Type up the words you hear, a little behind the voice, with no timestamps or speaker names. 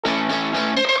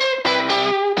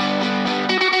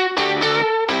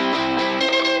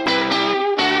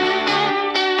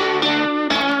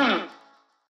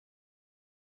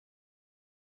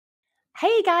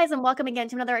Hey guys, and welcome again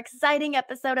to another exciting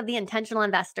episode of The Intentional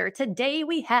Investor. Today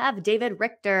we have David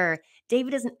Richter.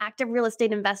 David is an active real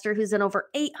estate investor who's done over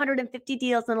 850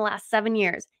 deals in the last 7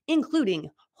 years, including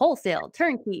wholesale,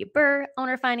 turnkey, BRRRR,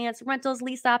 owner finance, rentals,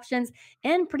 lease options,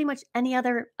 and pretty much any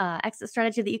other exit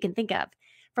strategy that you can think of.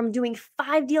 From doing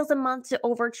 5 deals a month to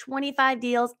over 25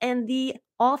 deals, and the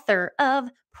author of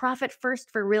Profit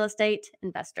First for Real Estate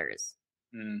Investors.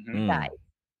 Guys,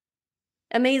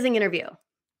 amazing interview.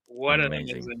 What an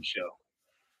Amazing. amazing show.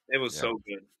 It was Yeah. so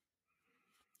good.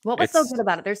 What was so good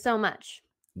about it? There's so much.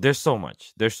 There's so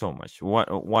much.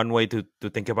 One way to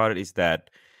think about it is that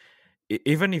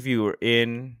even if you're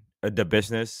in the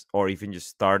business or even just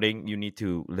starting, you need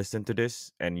to listen to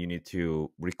this and you need to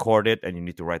record it and you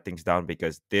need to write things down,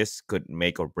 because this could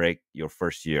make or break your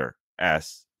first year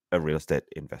as a real estate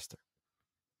investor.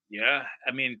 Yeah,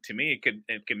 I mean, to me,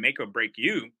 it can make or break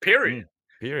you. Period.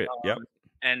 Period. Yep.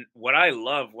 And what I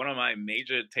love, one of my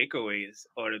major takeaways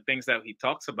or the things that he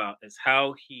talks about is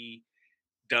how he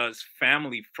does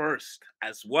family first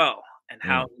as well and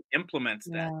how he implements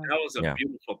that. Yeah. That was a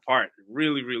beautiful part.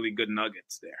 Really, really good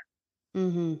nuggets there.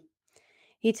 Mm-hmm.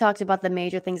 He talked about the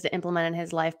major things to implement in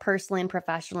his life, personally and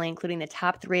professionally, including the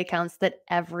top 3 accounts that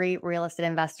every real estate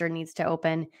investor needs to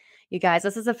open. You guys,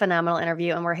 this is a phenomenal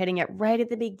interview, and we're hitting it right at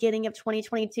the beginning of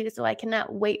 2022, so I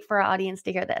cannot wait for our audience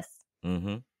to hear this.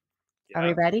 Are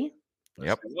we ready?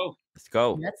 Yep. Let's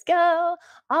go. Let's go.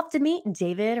 Off to meet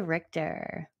David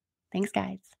Richter. Thanks,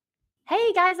 guys.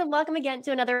 Hey, guys, and welcome again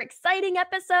to another exciting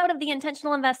episode of The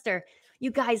Intentional Investor.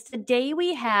 You guys, today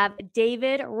we have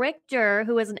David Richter,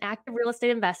 who is an active real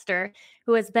estate investor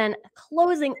who has been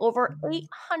closing over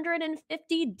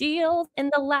 850 deals in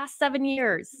the last 7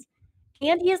 years.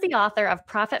 And he is the author of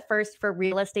Profit First for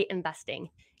Real Estate Investing.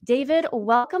 David,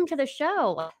 welcome to the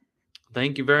show.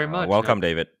 Thank you very much. Welcome,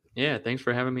 David. Yeah, thanks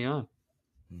for having me on.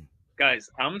 Guys,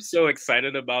 I'm so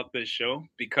excited about this show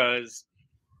because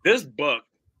this book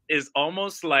is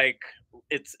almost like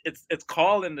it's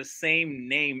called in the same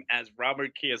name as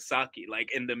Robert Kiyosaki.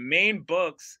 Like in the main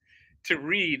books to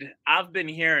read, I've been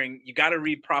hearing you got to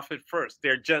read Profit First.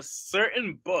 There are just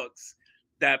certain books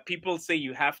that people say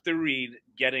you have to read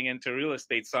getting into real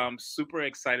estate. So I'm super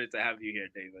excited to have you here,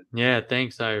 David. Yeah,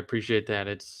 thanks. I appreciate that.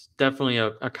 It's definitely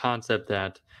a concept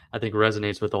that I think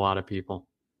resonates with a lot of people.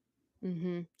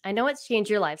 I know it's changed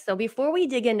your life. So before we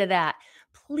dig into that,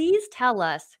 please tell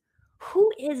us,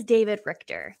 who is David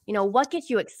Richter? You know, what gets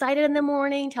you excited in the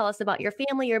morning? Tell us about your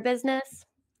family, your business.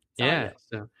 Yeah,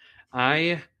 so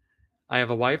I have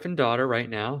a wife and daughter right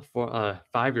now, for a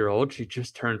 5-year-old. She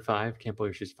just turned 5. Can't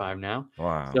believe she's 5 now.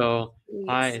 Wow. So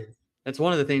that's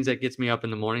one of the things that gets me up in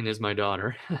the morning is my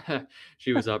daughter.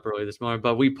 She was up early this morning,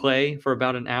 but we play for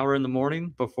about an hour in the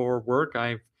morning before work.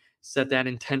 I've set that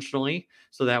intentionally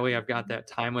so that way I've got that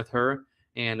time with her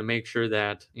and to make sure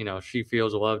that, you know, she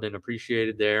feels loved and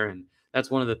appreciated there. And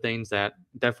that's one of the things that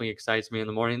definitely excites me in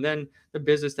the morning. Then the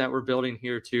business that we're building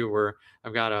here too, where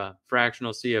I've got a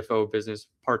fractional CFO business,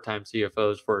 part-time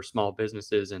CFOs for small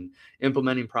businesses, and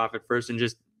implementing Profit First and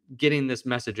just getting this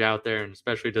message out there, and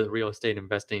especially to the real estate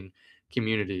investing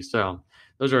community. So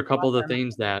those are a couple of the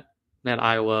things that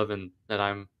I love and that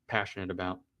I'm passionate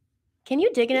about. Can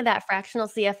you dig into that fractional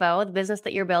CFO, the business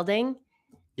that you're building?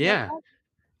 Yeah.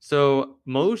 So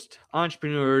most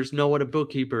entrepreneurs know what a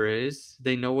bookkeeper is.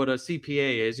 They know what a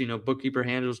CPA is. You know, bookkeeper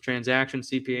handles transactions,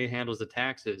 CPA handles the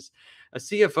taxes. A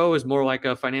CFO is more like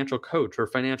a financial coach or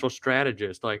financial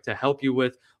strategist, like to help you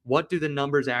with what do the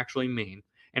numbers actually mean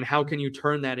and how can you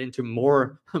turn that into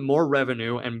more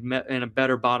revenue and a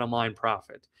better bottom line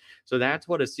profit. So that's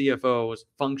what a CFO's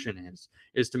function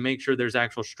is to make sure there's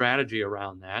actual strategy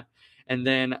around that. And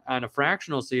then on a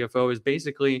fractional CFO is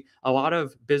basically a lot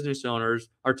of business owners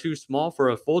are too small for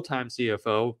a full-time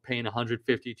CFO paying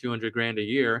 150, 200 grand a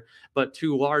year, but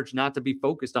too large not to be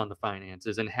focused on the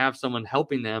finances and have someone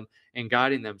helping them and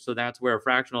guiding them. So that's where a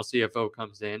fractional CFO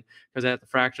comes in, because at the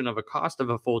fraction of a cost of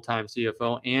a full-time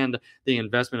CFO and the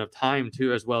investment of time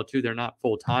too, as well too, they're not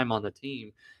full-time on the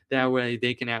team. That way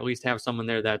they can at least have someone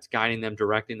there that's guiding them,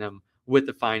 directing them with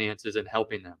the finances and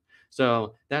helping them.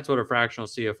 So that's what a fractional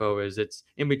CFO is. It's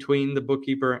in between the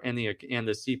bookkeeper and the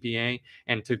CPA,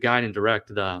 and to guide and direct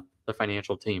the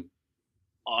financial team.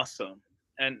 Awesome.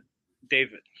 And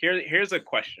David, here's a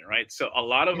question, right? So a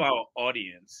lot of our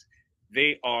audience,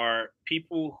 they are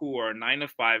people who are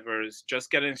 9-to-5ers just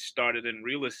getting started in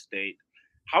real estate.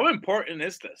 How important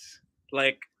is this?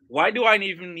 Like, why do I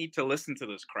even need to listen to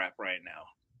this crap right now?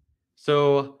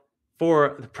 So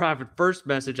for the Profit First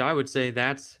message, I would say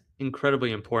that's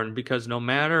incredibly important, because no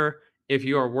matter if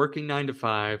you are working 9 to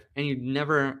 5 and you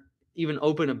never even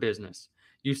open a business,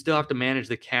 you still have to manage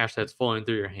the cash that's flowing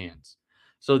through your hands.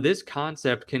 So this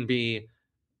concept can be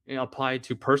applied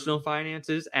to personal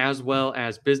finances as well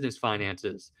as business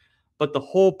finances. But the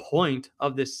whole point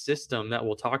of this system that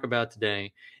we'll talk about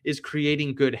today is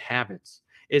creating good habits,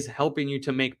 is helping you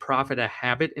to make profit a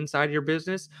habit inside your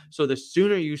business. So the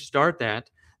sooner you start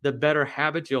that, the better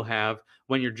habits you'll have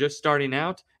when you're just starting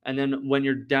out. And then when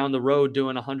you're down the road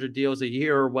doing 100 deals a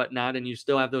year or whatnot, and you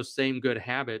still have those same good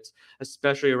habits,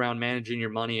 especially around managing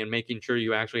your money and making sure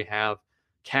you actually have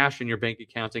cash in your bank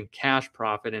accounts and cash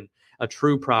profit and a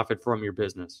true profit from your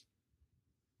business.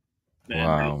 Man,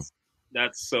 Wow.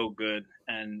 that's so good.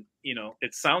 And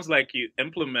it sounds like you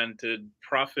implemented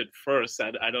profit first.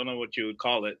 I don't know what you would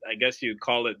call it. I guess you'd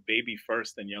call it baby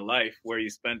first in your life, where you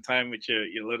spend time with your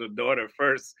little daughter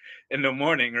first in the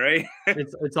morning, right?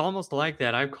 It's almost like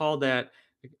that. I've called that.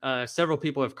 Several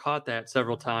people have caught that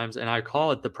several times, and I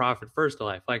call it the profit first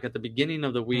life. Like at the beginning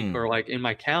of the week, or like in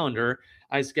my calendar,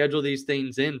 I schedule these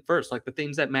things in first, like the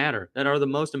things that matter, that are the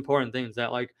most important things.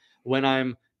 That like when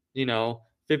I'm,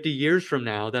 50 years from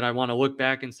now, that I want to look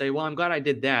back and say, well, I'm glad I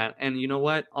did that. And you know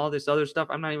what? All this other stuff,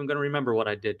 I'm not even going to remember what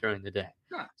I did during the day.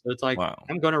 Huh. So it's like Wow.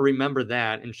 I'm going to remember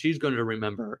that, and she's going to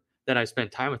remember that I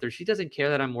spent time with her. She doesn't care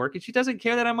that I'm working. She doesn't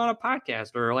care that I'm on a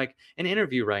podcast or like an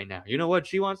interview right now. You know what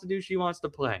she wants to do? She wants to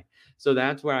play. So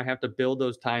that's where I have to build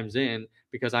those times in,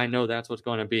 because I know that's what's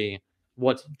going to be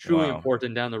what's truly Wow.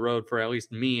 important down the road for at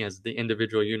least me as the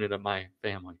individual unit of my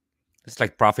family. It's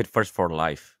like profit first for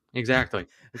life. Exactly.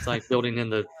 It's like building in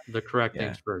the correct Yeah.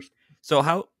 things first. So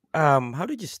how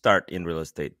did you start in real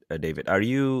estate, David? Are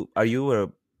you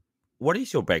a what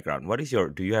is your background?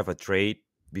 Do you have a trade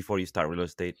before you start real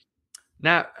estate?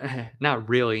 Not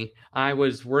really. I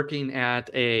was working at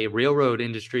a railroad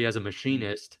industry as a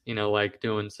machinist, like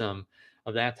doing some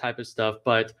of that type of stuff.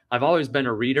 But I've always been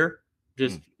a reader.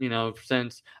 Just,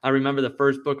 since I remember the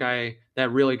first book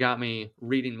that really got me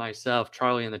reading myself,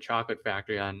 Charlie and the Chocolate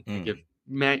Factory. I give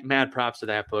mad props to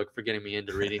that book for getting me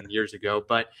into reading years ago.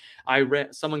 But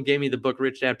someone gave me the book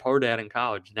Rich Dad Poor Dad in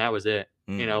college, and that was it.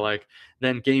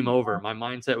 Then game over. My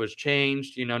mindset was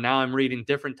changed. Now I'm reading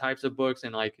different types of books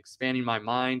and like expanding my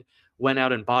mind. Went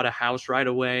out and bought a house right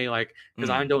away, like, because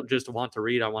I don't just want to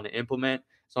read, I want to implement.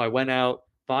 So I went out,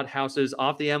 bought houses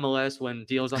off the MLS when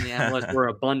deals on the MLS were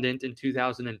abundant in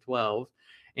 2012.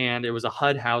 And it was a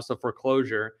HUD house, a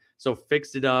foreclosure. So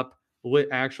fixed it up,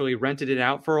 actually rented it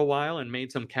out for a while and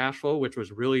made some cash flow, which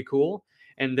was really cool.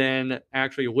 And then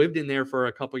actually lived in there for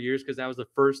a couple of years, because that was the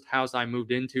first house I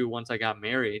moved into once I got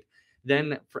married.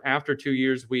 Then after 2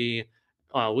 years, we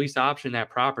lease optioned that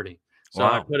property. So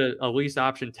I put a lease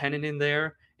option tenant in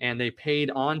there, and they paid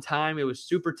on time. It was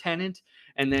super tenant.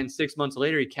 And then 6 months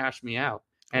later, he cashed me out.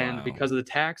 And because of the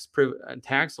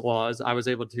tax laws, I was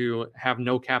able to have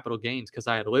no capital gains because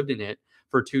I had lived in it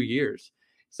for 2 years.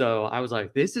 So I was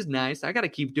like, this is nice. I got to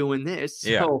keep doing this.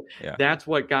 So that's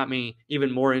what got me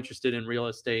even more interested in real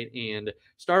estate, and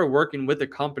started working with a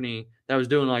company that was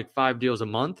doing like 5 deals a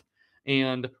month.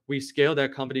 And we scaled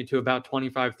that company to about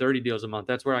 25, 30 deals a month.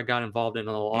 That's where I got involved in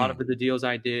a lot of the deals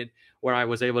I did, where I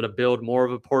was able to build more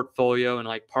of a portfolio and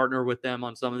like partner with them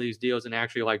on some of these deals and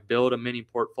actually like build a mini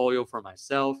portfolio for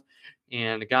myself,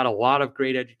 and got a lot of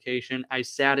great education. I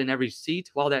sat in every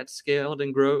seat while that scaled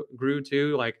and grew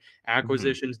too, like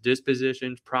acquisitions,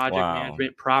 dispositions, project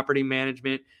management, property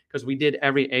management, because we did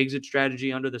every exit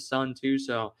strategy under the sun too.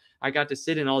 So I got to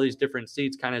sit in all these different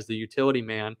seats kind of as the utility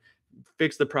man,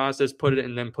 fix the process, put it,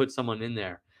 and then put someone in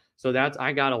there. So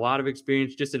I got a lot of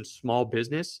experience just in small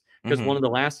business, because one of the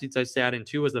last seats I sat in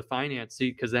too was the finance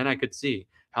seat, because then I could see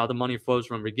how the money flows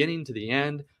from beginning to the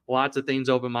end. Lots of things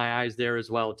opened my eyes there as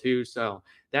well too. So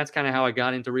that's kind of how I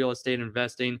got into real estate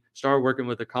investing. Started working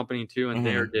with a company too, and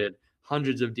there did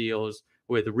hundreds of deals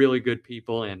with really good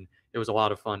people, and it was a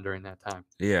lot of fun during that time.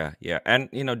 Yeah. And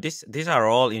these are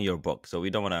all in your book, so we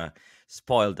don't want to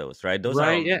spoil those, right? Those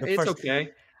are Yeah, the it's first.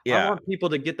 okay. I Yeah. want people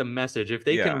to get the message. If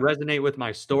they can resonate with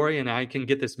my story and I can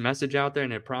get this message out there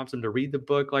and it prompts them to read the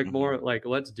book like more, like,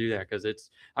 let's do that, because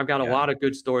I've got a lot of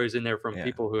good stories in there from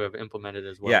people who have implemented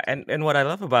as well. Yeah, and what I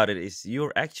love about it is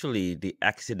you're actually the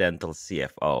accidental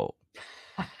CFO.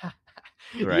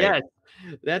 Right? Yes,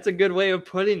 that's a good way of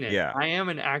putting it. Yeah. I am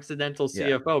an accidental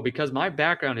CFO because my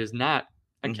background is not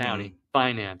accounting,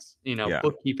 finance,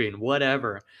 bookkeeping,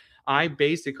 whatever. I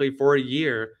basically for a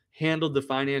year handled the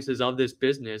finances of this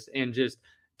business and just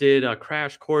did a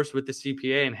crash course with the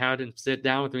CPA and had him sit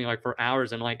down with me like for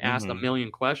hours and like ask a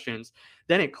million questions.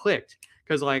 Then it clicked,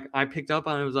 because like I picked up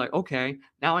on it. I was like, okay,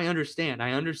 now I understand.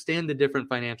 I understand the different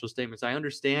financial statements. I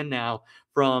understand now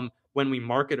from when we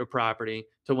market a property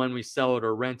to when we sell it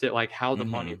or rent it, like how the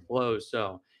money flows.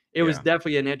 So It was Yeah.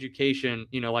 definitely an education,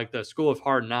 like the school of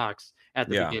hard knocks at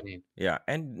the Yeah. beginning. Yeah.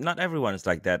 And not everyone is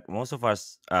like that. Most of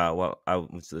us, well, I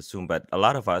would assume, but a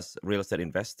lot of us real estate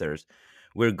investors,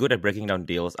 we're good at breaking down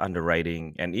deals,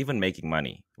 underwriting, and even making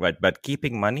money, right? But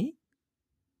keeping money,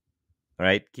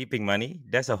 right? Keeping money,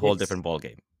 that's a whole It's different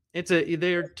ballgame.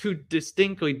 they're two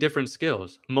distinctly different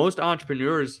skills. Most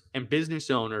entrepreneurs and business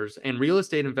owners and real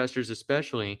estate investors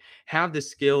especially have the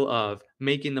skill of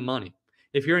making the money.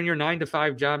 If you're in your 9 to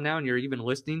 5 job now and you're even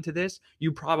listening to this,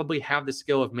 you probably have the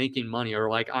skill of making money, or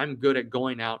like, I'm good at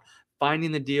going out,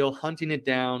 finding the deal, hunting it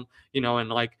down, and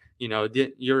like, you're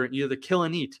the kill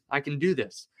and eat. I can do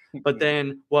this. But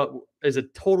then what is a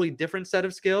totally different set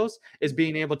of skills is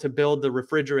being able to build the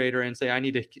refrigerator and say, I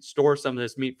need to store some of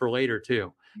this meat for later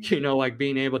too. Like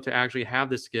being able to actually have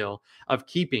the skill of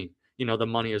keeping, the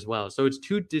money as well. So it's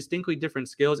two distinctly different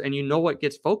skills. And what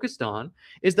gets focused on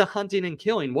is the hunting and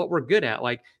killing, what we're good at.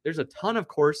 Like, there's a ton of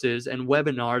courses and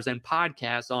webinars and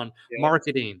podcasts on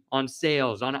marketing, on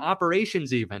sales, on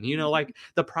operations, even, like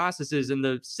the processes and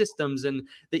the systems and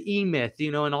the E-Myth,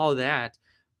 and all of that.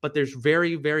 But there's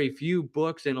very, very few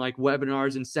books and like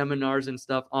webinars and seminars and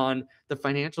stuff on the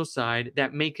financial side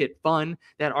that make it fun,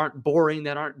 that aren't boring,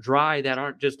 that aren't dry, that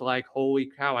aren't just like, holy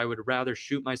cow, I would rather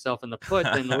shoot myself in the foot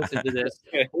than listen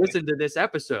to this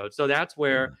episode. So that's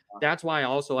why I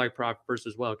also like Profit First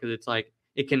as well, because it's like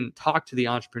it can talk to the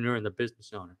entrepreneur and the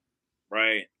business owner.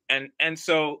 Right. And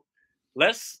so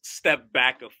let's step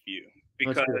back a few,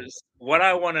 because what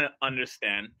I want to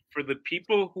understand for the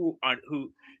people who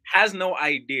has no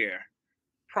idea,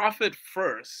 Profit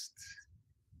First,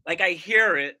 like, I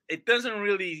hear it doesn't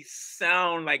really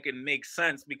sound like it makes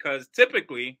sense, because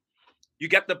typically you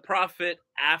get the profit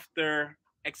after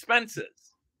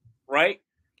expenses, right?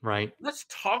 Right. Let's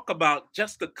talk about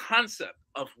just the concept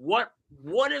of what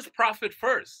is Profit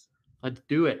First. Let's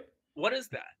do it. What is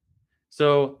that?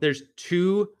 So there's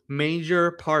two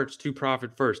major parts to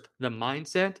Profit First: the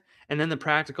mindset and then the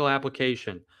practical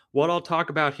application. What I'll talk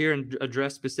about here and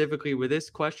address specifically with this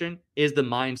question is the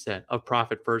mindset of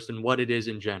Profit First and what it is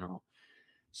in general.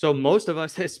 So most of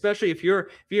us, especially if you're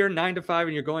 9 to 5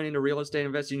 and you're going into real estate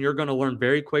investing, you're going to learn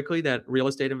very quickly that real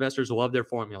estate investors love their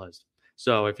formulas.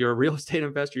 So if you're a real estate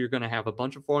investor, you're going to have a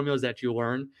bunch of formulas that you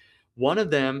learn. One of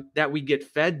them that we get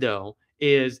fed, though,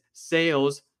 is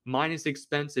sales minus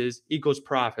expenses equals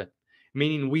profit.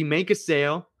 Meaning we make a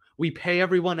sale, we pay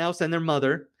everyone else and their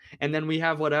mother, and then we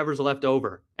have whatever's left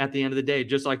over at the end of the day,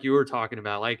 just like you were talking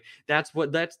about. Like, that's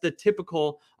the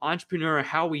typical entrepreneur,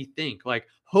 how we think. Like,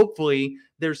 hopefully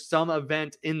there's some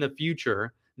event in the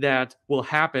future that will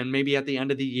happen, maybe at the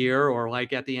end of the year or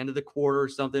like at the end of the quarter or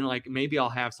something. Like, maybe I'll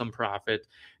have some profit,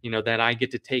 that I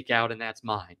get to take out and that's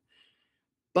mine.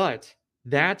 But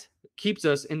that keeps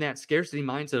us in that scarcity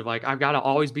mindset of like, I've got to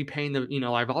always be paying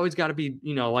I've always got to be,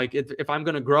 like, if I'm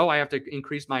going to grow, I have to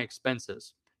increase my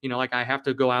expenses. Like, I have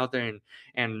to go out there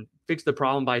and fix the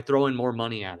problem by throwing more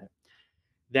money at it.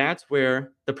 That's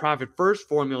where the Profit First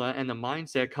formula and the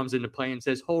mindset comes into play and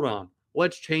says, hold on,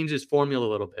 let's change this formula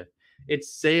a little bit.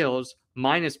 It's sales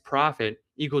minus profit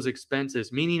equals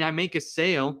expenses, meaning I make a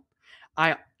sale,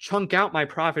 I chunk out my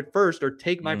profit first, or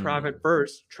take my profit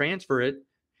first, transfer it,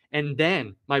 and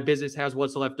then my business has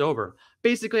what's left over.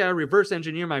 Basically, I reverse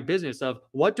engineer my business of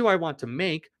what do I want to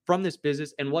make from this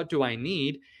business and what do I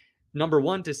need. Number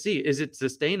one, to see, is it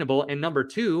sustainable? And number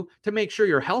two, to make sure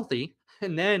you're healthy.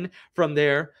 And then from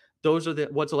there, those are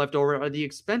what's left over are the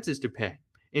expenses to pay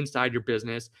inside your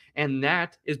business. And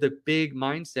that is the big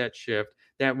mindset shift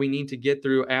that we need to get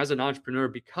through as an entrepreneur,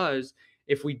 because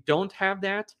if we don't have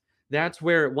that, that's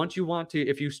where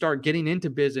if you start getting into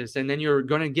business and then you're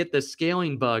going to get the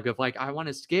scaling bug of like, I want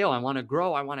to scale, I want to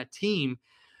grow, I want a team.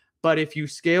 But if you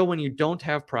scale when you don't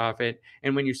have profit,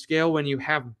 and when you scale when you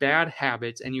have bad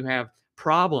habits and you have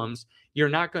problems, you're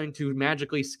not going to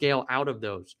magically scale out of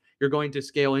those. You're going to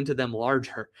scale into them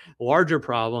larger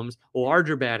problems,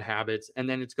 larger bad habits, and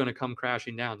then it's going to come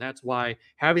crashing down. That's why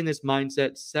having this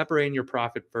mindset, separating your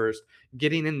profit first,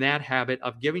 getting in that habit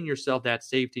of giving yourself that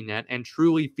safety net and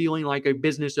truly feeling like a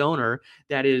business owner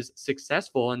that is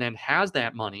successful and then has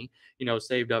that money,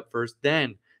 saved up first,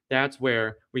 then that's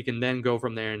where we can then go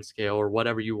from there and scale or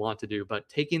whatever you want to do. But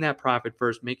taking that profit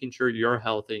first, making sure you're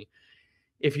healthy.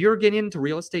 If you're getting into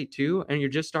real estate too, and you're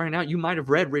just starting out, you might have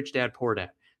read Rich Dad, Poor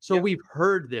Dad. So we've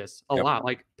heard this a lot,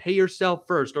 like pay yourself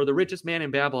first, or the richest man in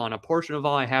Babylon, a portion of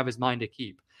all I have is mine to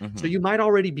keep. So you might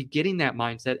already be getting that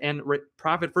mindset, and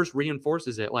Profit First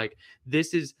reinforces it. Like,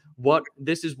 this is what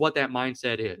that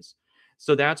mindset is.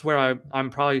 So that's where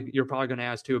you're probably going to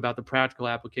ask too about the practical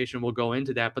application. We'll go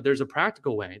into that, but there's a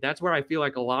practical way. That's where I feel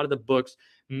like a lot of the books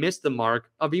miss the mark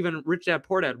of even Rich Dad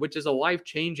Poor Dad, which is a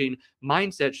life-changing,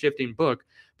 mindset-shifting book.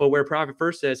 But where Profit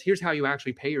First says, here's how you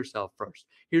actually pay yourself first.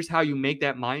 Here's how you make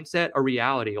that mindset a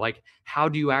reality. Like, how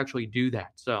do you actually do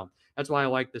that? So that's why I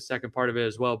like the second part of it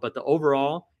as well. But the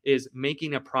overall is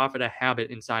making a profit a habit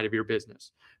inside of your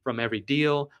business. From every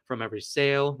deal, from every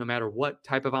sale, no matter what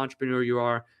type of entrepreneur you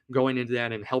are, going into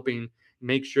that and helping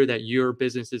make sure that your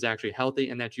business is actually healthy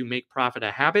and that you make profit a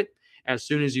habit as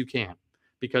soon as you can.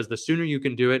 Because the sooner you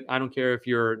can do it, I don't care if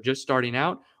you're just starting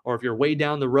out or if you're way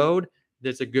down the road,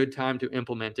 that's a good time to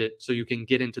implement it so you can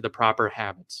get into the proper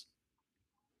habits.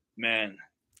 Man,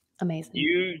 Amazing.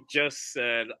 you just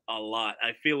said a lot.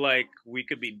 I feel like we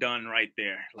could be done right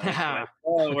there.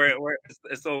 Oh,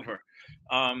 it's over.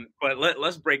 But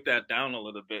let's break that down a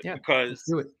little bit, because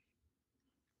do it.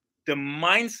 The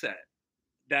mindset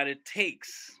that it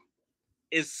takes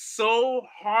is so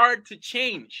hard to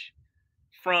change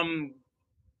from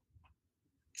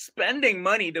spending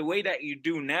money the way that you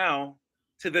do now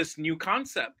to this new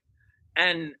concept,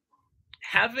 and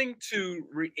having to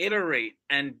reiterate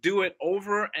and do it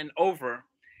over and over.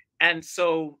 And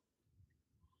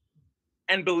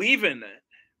believe in it,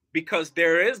 because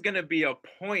there is going to be a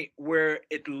point where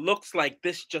it looks like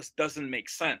this just doesn't make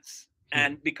sense.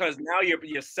 And because now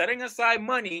you're setting aside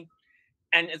money,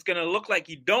 and it's going to look like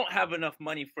you don't have enough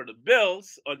money for the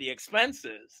bills or the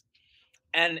expenses.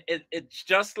 And it's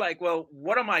just like, well,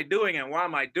 what am I doing and why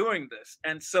am I doing this?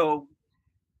 And so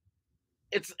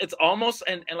it's almost,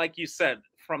 and like you said,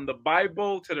 from the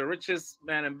Bible to the richest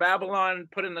man in Babylon,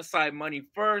 putting aside money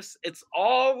first, it's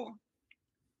all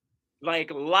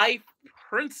like life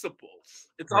principles.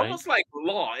 It's almost like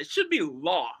law. It should be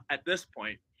law at this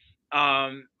point,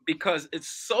 because it's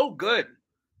so good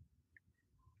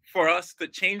for us to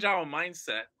change our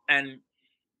mindset. And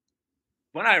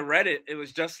when I read it, it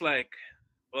was just like,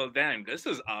 well, damn, this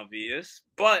is obvious,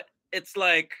 but it's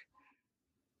like,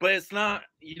 but it's not,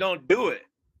 you don't do it,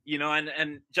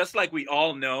 and just like we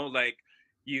all know, like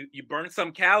you burn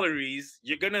some calories,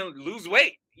 you're going to lose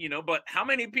weight, but how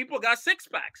many people got six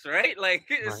packs, right? Like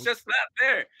it's just not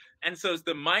there. And so it's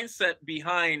the mindset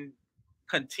behind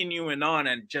continuing on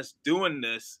and just doing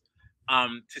this,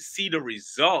 to see the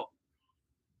result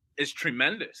is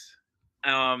tremendous.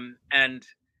 And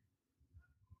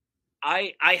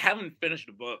I haven't finished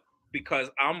the book because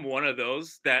I'm one of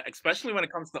those that, especially when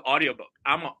it comes to audiobook,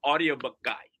 I'm an audiobook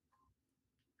guy.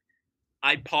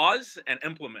 I pause and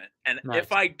implement. And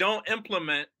if I don't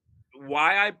implement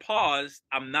why I paused,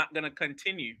 I'm not going to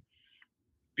continue.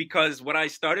 Because what I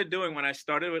started doing when I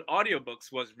started with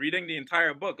audiobooks was reading the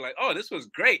entire book. Like, oh, this was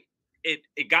great.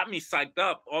 It got me psyched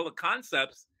up, all the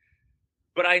concepts,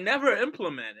 but I never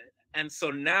implemented. And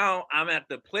so now I'm at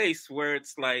the place where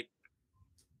it's like,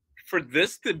 for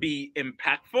this to be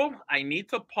impactful, I need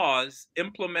to pause,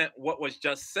 implement what was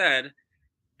just said,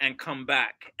 and come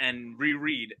back and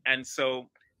reread. And so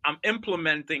I'm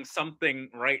implementing something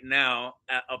right now,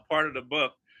 a part of the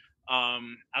book.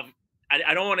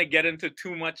 I don't want to get into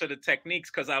too much of the techniques,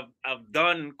 because I've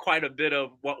done quite a bit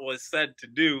of what was said to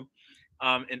do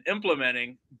in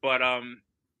implementing. But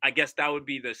I guess that would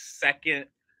be the second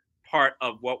part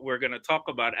of what we're going to talk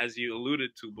about, as you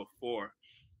alluded to before.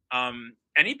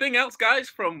 Anything else, guys,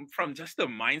 from just the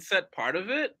mindset part of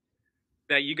it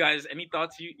that you guys, any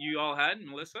thoughts you all had,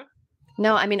 Melissa?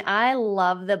 No, I mean, I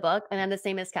love the book, and I'm the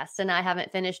same as Keston. I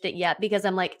haven't finished it yet because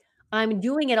I'm like, I'm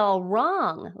doing it all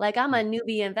wrong. Like, I'm a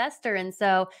newbie investor, and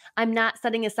so I'm not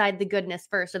setting aside the goodness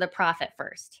first or the profit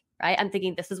first, right? I'm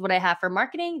thinking, this is what I have for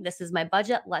marketing. This is my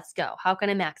budget. Let's go. How can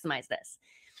I maximize this?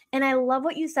 And I love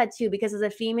what you said too, because as a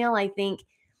female, I think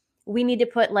we need to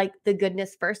put like the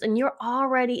goodness first, and you're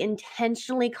already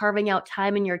intentionally carving out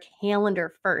time in your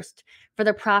calendar first for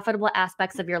the profitable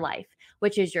aspects of your life,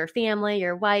 which is your family,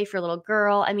 your wife, your little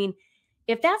girl. I mean,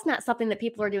 if that's not something that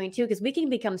people are doing too, because we can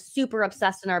become super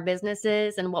obsessed in our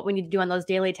businesses and what we need to do on those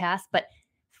daily tasks, but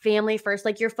family first,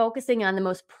 like you're focusing on the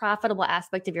most profitable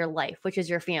aspect of your life, which is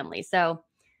your family. So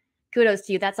kudos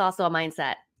to you. That's also a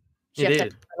mindset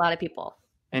shift for a lot of people.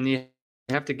 And you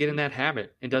have to get in that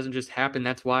habit. It doesn't just happen.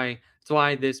 That's why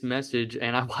this message,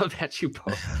 and I love that you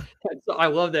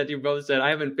both said I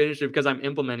haven't finished it because I'm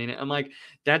implementing it. I'm like,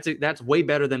 that's way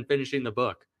better than finishing the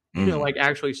book. Like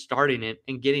actually starting it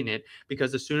and getting it,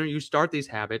 because the sooner you start these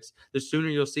habits, the sooner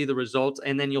you'll see the results,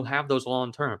 and then you'll have those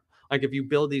long term. Like if you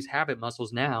build these habit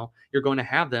muscles now, you're going to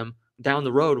have them down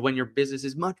the road when your business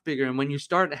is much bigger, and when you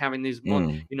start having these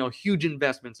huge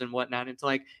investments and whatnot. It's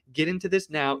like, get into this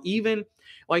now. Even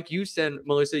like you said,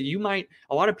 Melissa, a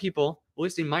lot of people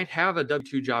listing might have a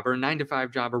W-2 job or a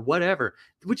 9-to-5 job or whatever,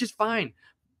 which is fine.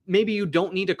 Maybe you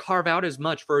don't need to carve out as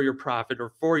much for your profit or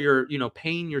for your,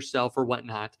 paying yourself or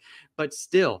whatnot, but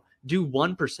still do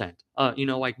 1%.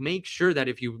 Like make sure that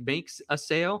if you make a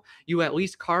sale, you at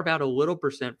least carve out a little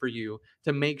percent for you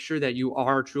to make sure that you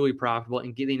are truly profitable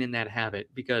and getting in that habit,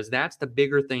 because that's the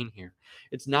bigger thing here.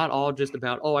 It's not all just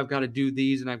about, oh, I've got to do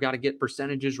these and I've got to get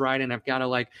percentages right and I've got to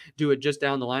like do it just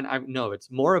down the line. No,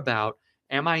 it's more about,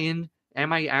 am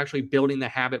I actually building the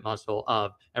habit muscle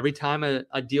of every time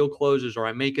a deal closes or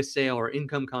I make a sale or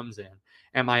income comes in,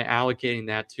 am I allocating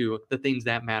that to the things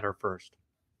that matter first?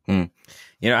 I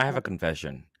have a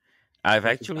confession. I've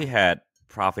actually had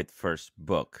Profit First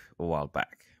book a while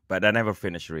back, but I never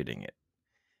finished reading it.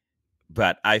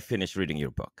 But I finished reading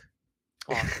your book.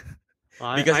 Awesome.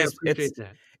 Well, Because I appreciate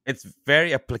that. It's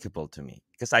very applicable to me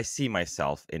because I see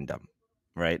myself in them,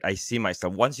 right? I see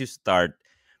myself once you start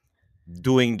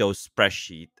doing those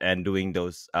spreadsheet and doing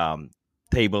those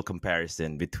table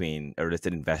comparison between a real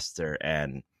estate investor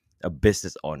and a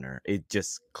business owner, it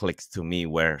just clicks to me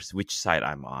which side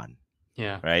I'm on.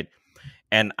 Yeah. Right.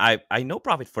 And I know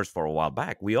Profit First for a while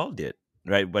back. We all did,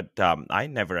 right? But I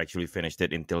never actually finished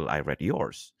it until I read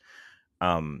yours.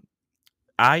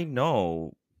 I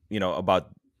know,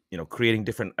 about creating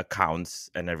different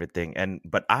accounts and everything,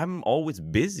 but I'm always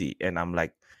busy, and I'm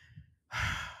like,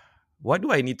 why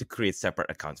do I need to create separate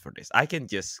accounts for this? I can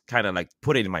just kind of like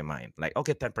put it in my mind, like,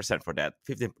 okay, 10% for that,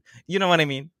 15. You know what I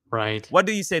mean? Right. What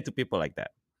do you say to people like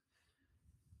that?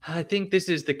 I think this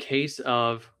is the case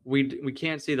of we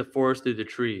can't see the forest through the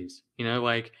trees.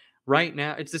 Like right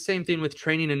now, it's the same thing with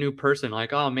training a new person.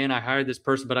 Like, oh man, I hired this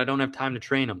person, but I don't have time to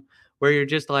train them. Where you're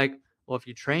just like, well, if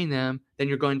you train them, then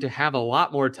you're going to have a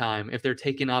lot more time if they're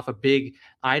taking off a big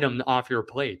item off your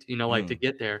plate, like to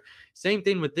get there. Same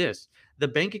thing with this. The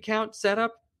bank account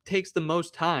setup takes the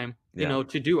most time, to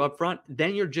do upfront.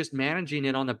 Then you're just managing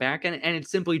it on the back end, and it's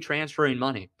simply transferring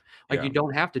money. Like you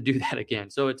don't have to do that again.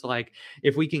 So it's like,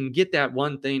 if we can get that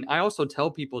one thing, I also tell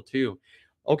people too,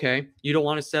 okay, you don't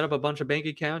want to set up a bunch of bank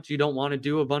accounts. You don't want to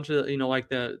do a bunch of,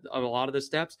 like a lot of the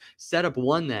steps. Set up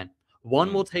one then.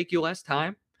 One will take you less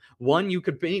time. One you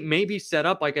could maybe set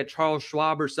up like at Charles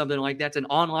Schwab or something like that's an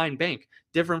online bank,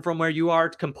 different from where you are.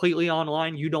 It's completely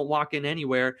online. You don't walk in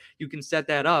anywhere. You can set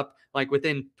that up like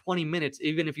within 20 minutes,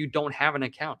 even if you don't have an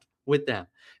account with them.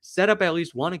 Set up at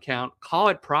least one account, call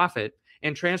it Profit,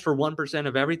 and transfer 1%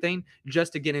 of everything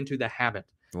just to get into the habit.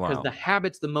 Because the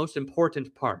habit's the most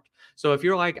important part. So if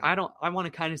you're like, I want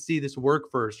to kind of see this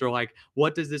work first, or like,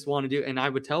 what does this want to do? And I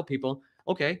would tell people,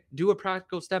 okay, do a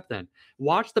practical step then.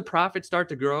 Watch the profit start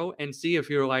to grow and see if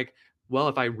you're like, well,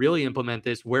 if I really implement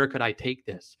this, where could I take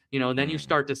this? And then you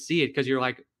start to see it because you're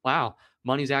like, wow,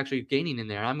 money's actually gaining in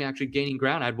there. I'm actually gaining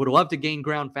ground. I would love to gain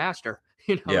ground faster.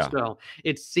 So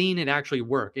it's seeing it actually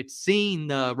work. It's seeing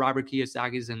the Robert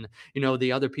Kiyosaki's and,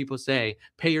 the other people say,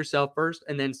 pay yourself first,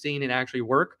 and then seeing it actually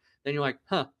work. Then you're like,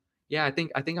 huh, yeah, I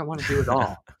think I want to do it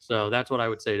all. So that's what I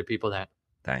would say to people that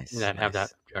have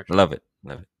that objection. Love it.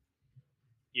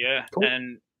 Yeah. Cool.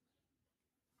 And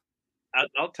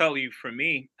I'll tell you, for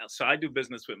me, so I do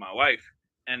business with my wife.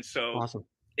 And so Awesome.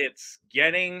 It's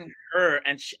getting her,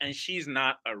 and she's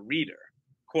not a reader,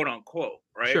 quote unquote,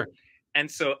 right? Sure. And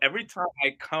so every time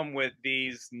I come with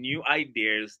these new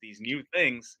ideas, these new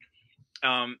things,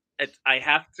 I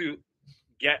have to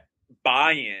get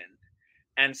buy-in.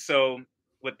 And so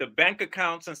with the bank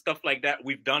accounts and stuff like that,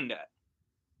 we've done that.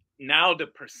 Now the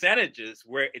percentages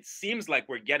where it seems like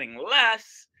we're getting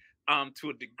less, to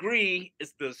a degree,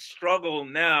 is the struggle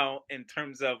now in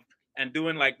terms of, and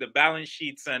doing like the balance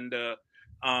sheets and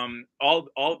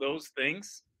all those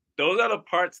things. Those are the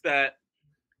parts that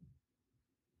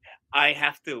I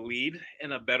have to lead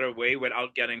in a better way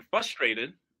without getting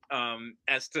frustrated.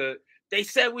 As to, they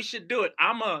said we should do it.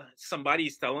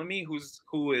 Somebody's telling me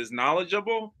who is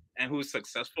knowledgeable and who's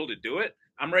successful to do it.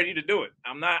 I'm ready to do it.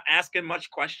 I'm not asking much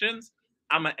questions.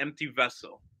 I'm an empty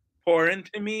vessel. Pour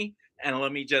into me and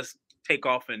let me just take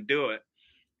off and do it.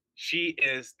 She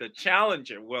is the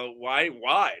challenger. Well, why?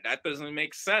 That doesn't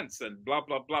make sense, and blah,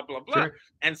 blah, blah, blah, blah. Sure.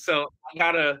 And so I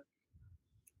gotta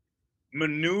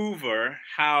maneuver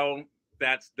how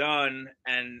that's done,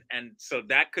 and so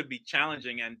that could be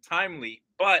challenging and timely.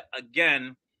 But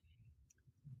again,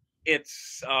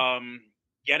 it's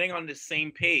getting on the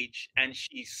same page, and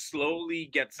she slowly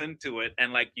gets into it.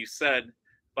 And like you said,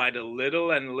 by the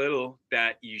little and little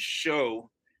that you show,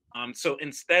 so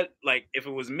instead, like if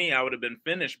it was me, I would have been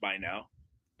finished by now.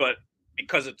 But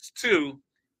because it's two,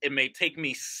 it may take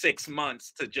me 6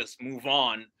 months to just move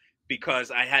on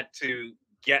because I had to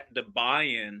get the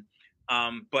buy-in.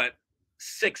 But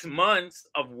 6 months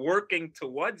of working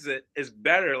towards it is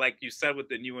better, like you said, with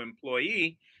the new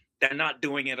employee, than not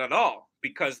doing it at all.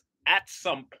 Because at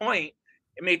some point,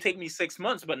 it may take me 6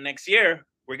 months, but next year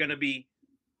we're going to be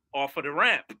off of the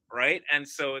ramp, right? And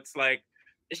so it's like,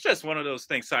 it's just one of those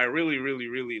things. So I really, really,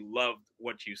 really loved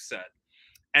what you said.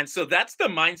 And so that's the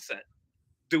mindset.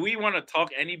 Do we want to talk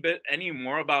any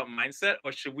more about mindset,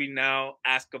 or should we now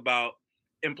ask about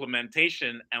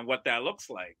implementation and what that looks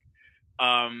like?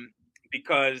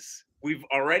 Because we've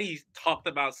already talked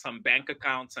about some bank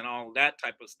accounts and all that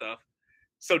type of stuff.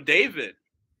 So David,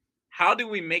 how do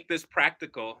we make this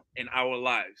practical in our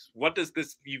lives? What does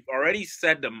this, you've already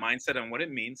said the mindset and what it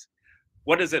means.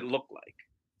 What does it look like?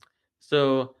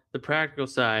 So the practical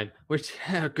side, which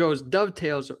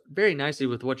dovetails very nicely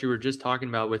with what you were just talking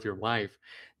about with your wife,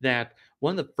 that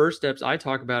one of the first steps I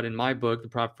talk about in my book, The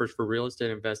Profit First for Real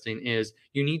Estate Investing, is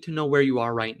you need to know where you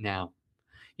are right now.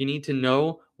 You need to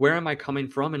know, where am I coming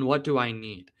from and what do I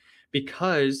need?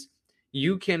 Because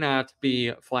you cannot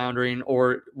be floundering,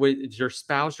 or with your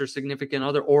spouse or significant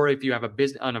other, or if you have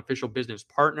an official business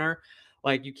partner,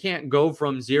 like you can't go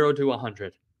from 0 to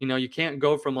 100. You can't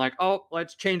go from like, oh,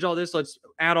 let's change all this, let's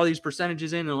add all these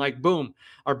percentages in, and like, boom,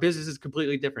 our business is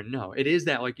completely different. No, it is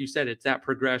that, like you said, it's that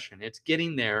progression. It's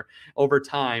getting there over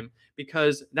time,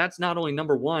 because that's not only,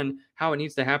 number one, how it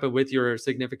needs to happen with your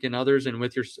significant others and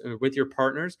with your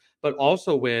partners, but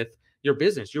also with your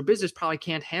business. Your business probably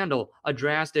can't handle a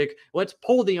drastic, let's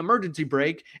pull the emergency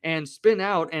brake and spin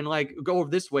out and like go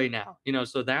this way now.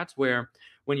 So that's where,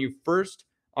 when you first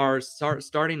are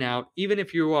starting out, even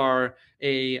if you are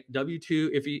a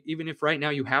W-2, even if right now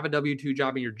you have a W-2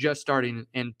 job and you're just starting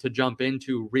and to jump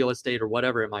into real estate or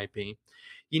whatever it might be,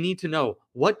 you need to know,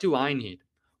 what do I need?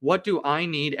 What do I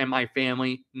need and my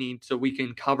family need, so we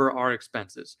can cover our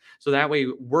expenses? So that way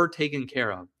we're taken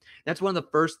care of. That's one of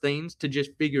the first things to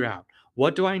just figure out.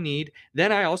 What do I need?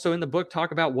 Then I also in the book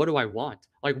talk about, what do I want?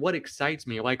 Like, what excites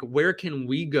me? Like, where can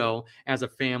we go as a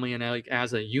family and like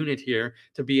as a unit here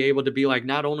to be able to be like,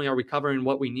 not only are we covering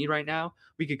what we need right now,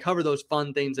 we could cover those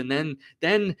fun things. And then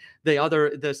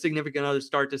the significant others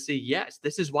start to see, yes,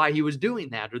 this is why he was doing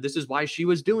that, or this is why she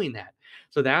was doing that.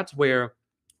 So that's where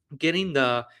getting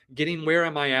where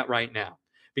am I at right now?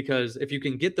 Because if you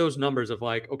can get those numbers of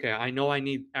like, okay, I know I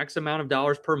need X amount of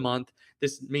dollars per month.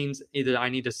 This means either I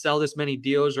need to sell this many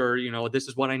deals, or, this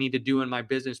is what I need to do in my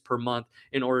business per month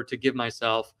in order to give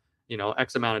myself,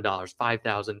 X amount of dollars,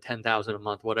 5,000, 10,000 a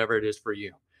month, whatever it is for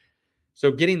you.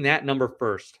 So getting that number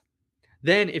first.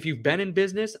 Then if you've been in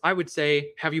business, I would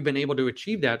say, have you been able to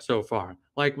achieve that so far?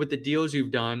 Like with the deals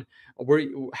you've done,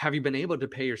 have you been able to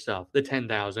pay yourself the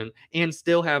 10,000 and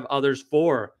still have others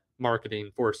for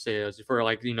marketing, for sales, for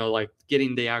like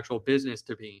getting the actual business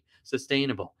to be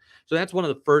sustainable? So that's one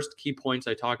of the first key points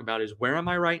I talk about, is where am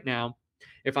I right now?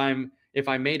 If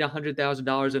I made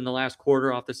 $100,000 in the last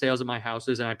quarter off the sales of my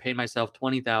houses and I paid myself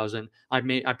 $20,000,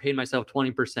 I paid myself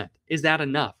 20%. Is that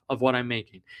enough of what I'm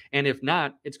making? And if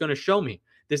not, it's going to show me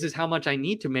this is how much I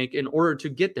need to make in order to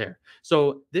get there.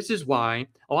 So this is why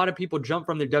a lot of people jump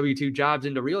from their W-2 jobs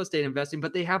into real estate investing,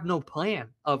 but they have no plan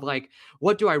of like,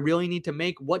 what do I really need to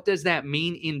make? What does that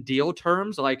mean in deal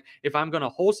terms? Like, if I'm going to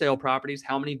wholesale properties,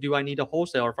 how many do I need to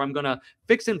wholesale? Or if I'm going to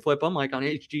fix and flip them, like on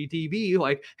HGTV,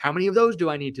 like how many of those do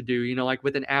I need to do, like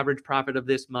with an average profit of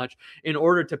this much, in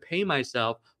order to pay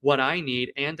myself what I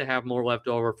need and to have more left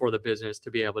over for the business to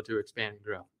be able to expand and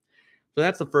grow. So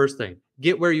that's the first thing.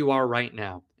 Get where you are right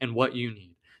now and what you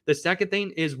need. The second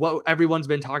thing is what everyone's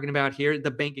been talking about here, the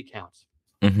bank accounts.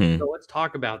 Mm-hmm. So let's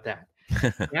talk about that.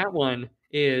 That one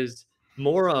is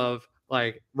more of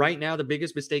like, right now, the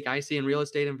biggest mistake I see in real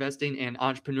estate investing and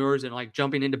entrepreneurs and like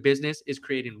jumping into business is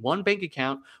creating one bank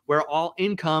account where all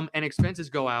income and expenses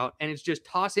go out, and it's just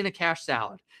toss in a cash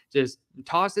salad. Just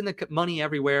toss in the money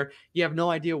everywhere. You have no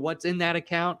idea what's in that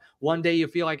account. One day you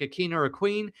feel like a king or a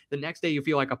queen. The next day you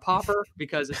feel like a pauper,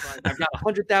 because it's like, I've got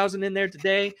 100,000 in there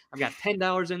today. I've got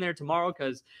 $10 in there tomorrow,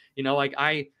 because like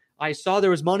I saw there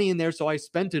was money in there, so I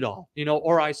spent it all,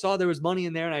 or I saw there was money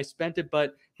in there and I spent it,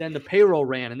 but then the payroll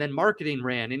ran and then marketing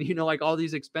ran, and like all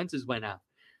these expenses went out.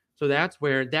 So that's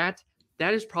where that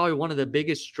is probably one of the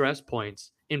biggest stress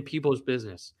points in people's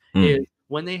business, is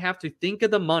when they have to think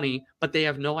of the money, but they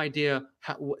have no idea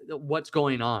what's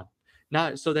going on.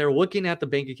 So they're looking at the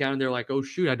bank account and they're like, oh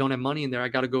shoot, I don't have money in there. I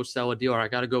got to go sell a deal, or I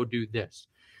got to go do this.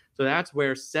 So that's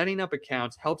where setting up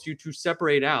accounts helps you to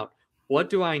separate out, what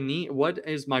do I need? What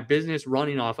is my business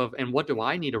running off of? And what do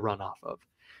I need to run off of?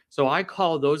 So I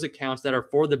call those accounts that are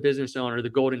for the business owner the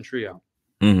golden trio.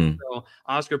 Mm-hmm. So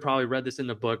Oscar probably read this in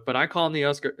the book, but I call them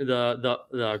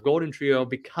the golden trio,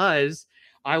 because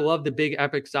I love the big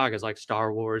epic sagas like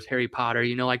Star Wars, Harry Potter,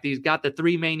 like these got the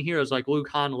three main heroes like Luke,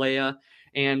 Han, Leia,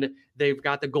 and they've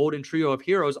got the golden trio of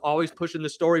heroes always pushing the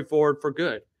story forward for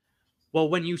good. Well,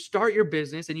 when you start your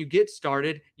business and you get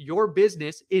started, your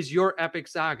business is your epic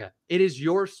saga. It is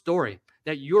your story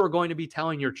that you're going to be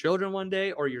telling your children one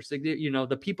day, or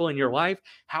the people in your life,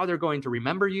 how they're going to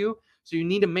remember you. So you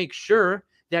need to make sure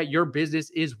that your business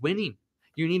is winning.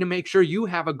 You need to make sure you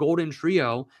have a golden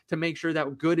trio to make sure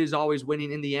that good is always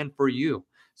winning in the end for you.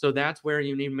 So that's where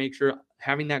you need to make sure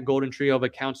having that golden trio of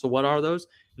accounts. So what are those?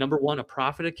 Number one, a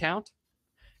profit account.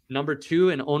 Number two,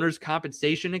 an owner's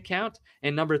compensation account.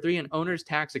 And number three, an owner's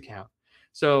tax account.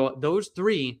 So those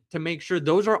three, to make sure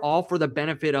those are all for the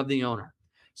benefit of the owner.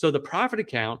 So the profit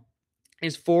account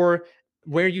is for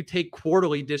where you take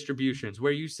quarterly distributions,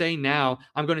 where you say, now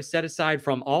I'm going to set aside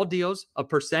from all deals a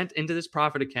percent into this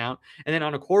profit account. And then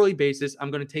on a quarterly basis, I'm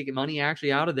going to take money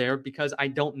actually out of there because I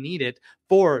don't need it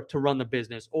to run the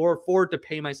business or to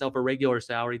pay myself a regular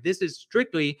salary. This is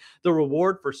strictly the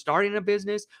reward for starting a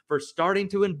business, for starting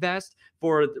to invest,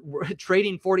 for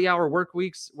trading 40-hour work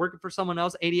weeks, working for someone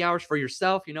else, 80 hours for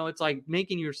yourself. It's like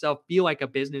making yourself feel like a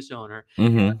business owner,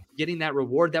 getting that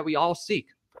reward that we all seek.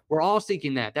 We're all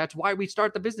seeking that. That's why we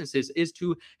start the businesses, is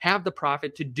to have the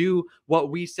profit to do what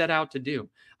we set out to do.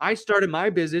 I started my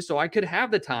business so I could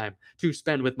have the time to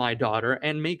spend with my daughter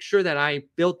and make sure that I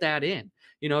built that in.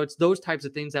 It's those types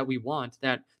of things that we want,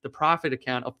 that the profit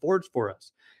account affords for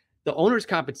us. The owner's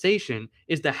compensation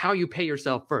is the how you pay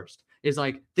yourself first. Is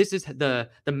like, this is the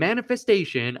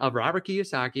manifestation of Robert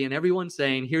Kiyosaki and everyone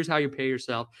saying, here's how you pay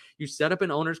yourself. You set up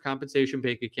an owner's compensation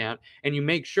bank account and you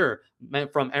make sure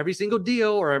from every single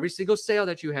deal or every single sale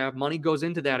that you have, money goes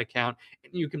into that account,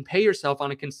 and you can pay yourself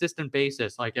on a consistent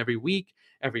basis, like every week,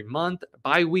 every month,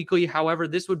 bi-weekly. However,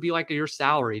 this would be like your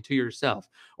salary to yourself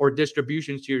or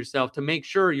distributions to yourself to make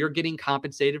sure you're getting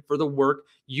compensated for the work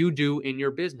you do in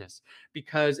your business.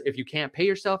 Because if you can't pay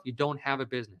yourself, you don't have a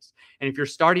business. And if you're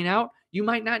starting out, you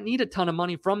might not need a ton of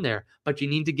money from there, but you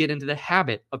need to get into the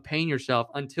habit of paying yourself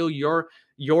until your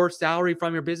salary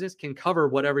from your business can cover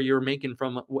whatever you're making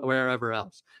from wherever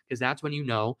else. Because that's when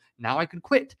now I can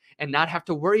quit and not have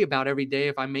to worry about every day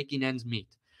if I'm making ends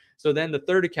meet. So then the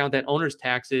third account, that owner's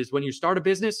tax, is when you start a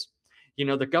business,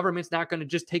 the government's not going to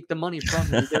just take the money from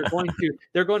you.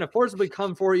 They're going to forcibly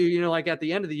come for you, like at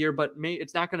the end of the year, but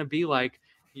it's not going to be like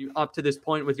you up to this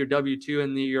point with your W-2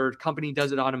 and your company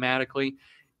does it automatically.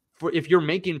 If you're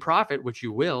making profit, which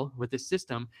you will with this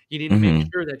system, you need to make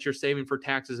sure that you're saving for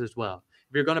taxes as well.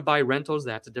 If you're going to buy rentals,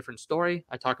 that's a different story.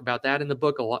 I talk about that in the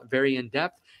book a lot, very in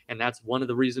depth. And that's one of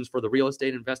the reasons for the real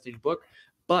estate investing book.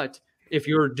 But if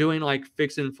you're doing like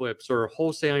fix and flips or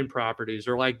wholesaling properties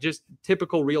or like just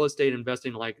typical real estate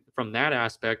investing, like from that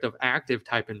aspect of active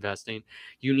type investing,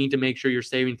 you need to make sure you're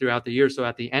saving throughout the year. So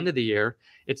at the end of the year,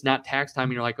 it's not tax time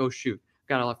and you're like, oh shoot,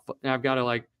 I've got to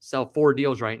like sell 4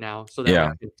 deals right now so that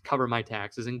I can cover my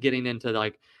taxes, and getting into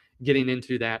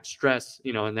that stress,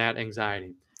 and that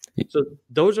anxiety. So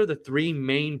those are the 3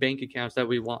 main bank accounts that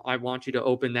I want you to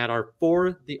open that are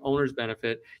for the owner's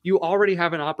benefit. You already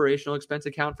have an operational expense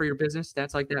account for your business.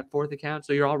 That's like that 4th account.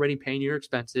 So you're already paying your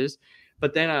expenses.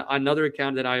 But then another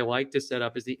account that I like to set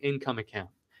up is the income account.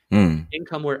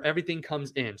 Income, where everything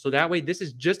comes in. So that way, this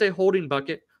is just a holding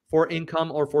bucket for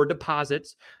income or for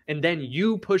deposits. And then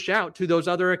you push out to those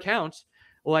other accounts,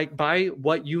 like by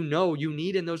what you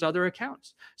need in those other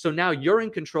accounts. So now you're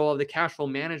in control of the cash flow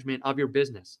management of your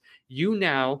business. You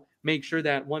now make sure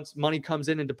that once money comes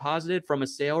in and deposited from a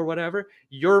sale or whatever,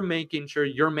 you're making sure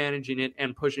you're managing it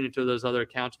and pushing it to those other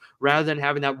accounts, rather than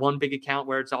having that one big account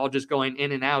where it's all just going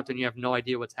in and out and you have no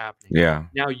idea what's happening. Yeah.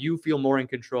 Now you feel more in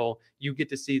control. You get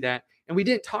to see that. And we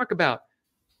didn't talk about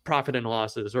profit and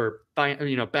losses or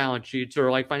balance sheets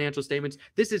or like financial statements.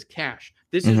 This is cash.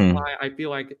 This is why I feel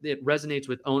like it resonates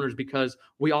with owners, because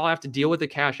we all have to deal with the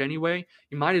cash anyway.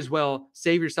 You might as well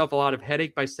save yourself a lot of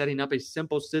headache by setting up a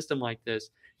simple system like this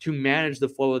to manage the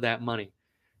flow of that money.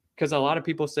 Because a lot of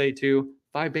people say too,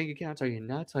 5 bank accounts, are you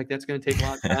nuts? Like that's going to take a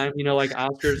lot of time. Like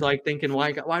Oscar's like thinking,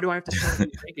 why do I have to start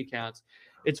these bank accounts?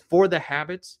 It's for the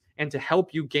habits and to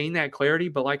help you gain that clarity.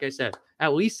 But like I said,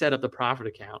 at least set up the profit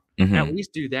account. At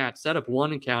least do that. Set up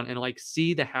one account and like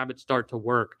see the habits start to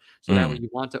work. So that way you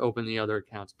want to open the other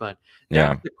accounts. But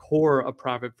that's the core of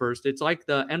Profit First. It's like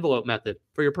the envelope method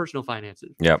for your personal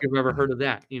finances. If you've ever heard of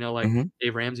that,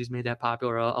 Dave Ramsey's made that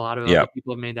popular. A lot of other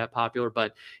people have made that popular,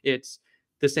 but it's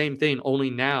the same thing.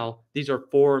 Only now these are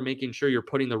for making sure you're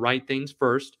putting the right things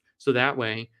first. So that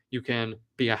way you can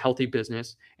be a healthy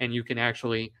business and you can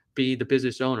actually be the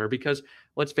business owner. Because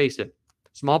let's face it,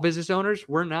 small business owners,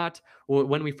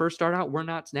 when we first start out, we're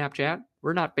not Snapchat.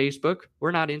 We're not Facebook.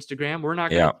 We're not Instagram. We're not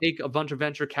going Yeah. to take a bunch of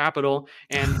venture capital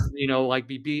and, like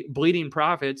be bleeding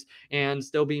profits and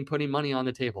still being putting money on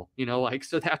the table,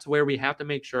 so that's where we have to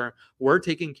make sure we're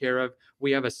taken care of.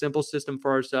 We have a simple system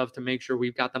for ourselves to make sure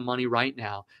we've got the money right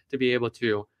now to be able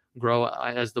to grow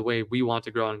as the way we want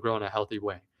to grow and grow in a healthy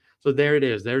way. So there it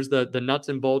is. There's the nuts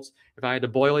and bolts. If I had to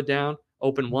boil it down,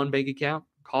 open one bank account,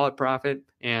 call it profit,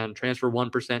 and transfer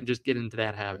 1%, just get into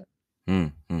that habit.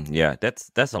 Yeah,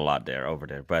 that's a lot there over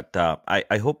there. But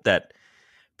I hope that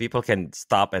people can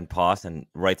stop and pause and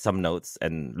write some notes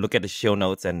and look at the show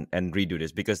notes and redo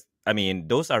this, because I mean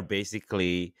those are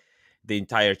basically the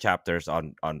entire chapters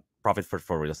on profit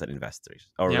for real estate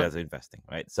investors or real estate investing,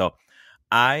 right? So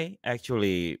I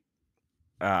actually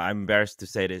I'm embarrassed to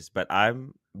say this, but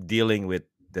I'm dealing with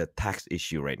the tax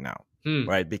issue right now,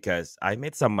 right? Because I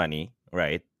made some money,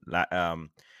 right?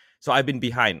 So I've been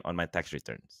behind on my tax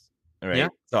returns, right? Yeah.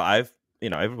 So I've,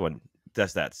 everyone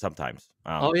does that sometimes.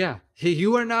 Oh yeah,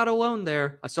 you are not alone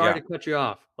there. Sorry Yeah. to cut you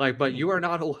off, but you are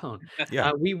not alone.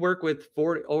 Yeah. We work with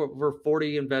over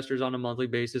 40 investors on a monthly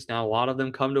basis now. A lot of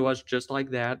them come to us just like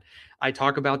that. I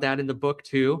talk about that in the book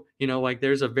too.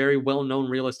 There's a very well-known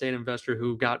real estate investor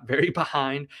who got very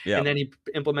behind, and then he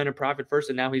implemented profit first,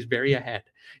 and now he's very ahead,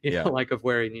 of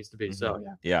where he needs to be. So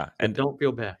yeah, so and don't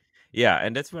feel bad. Yeah,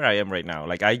 and that's where I am right now.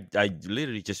 Like I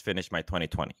literally just finished my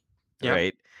 2020,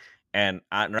 right? And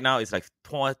right now it's like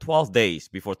 12 days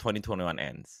before 2021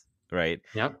 ends, right?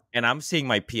 Yep. And I'm seeing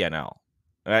my P&L,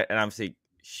 right? And I'm saying,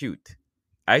 shoot,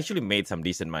 I actually made some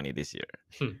decent money this year,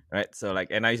 right? So like,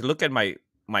 and I look at my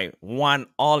one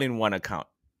all-in-one account,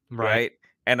 right?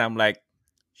 And I'm like,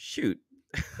 shoot,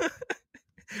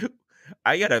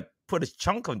 I gotta put a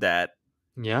chunk of that.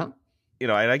 Yeah.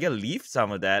 And I gotta leave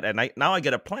some of that, and now I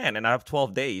get a plan, and I have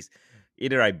 12 days.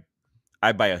 Either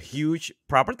I buy a huge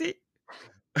property,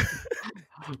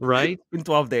 right, in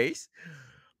 12 days,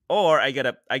 or I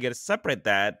gotta separate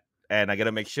that, and I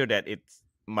gotta make sure that it's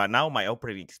my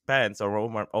operating expense or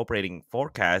my operating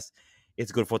forecast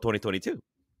is good for 2022.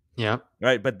 Yeah.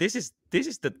 Right. But this is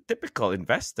the typical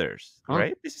investors,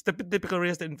 right? This is the typical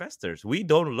real estate investors. We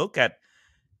don't look at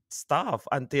stuff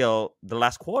until the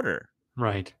last quarter.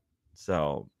 Right.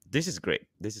 So this is great.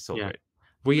 This is so great.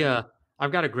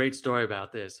 I've got a great story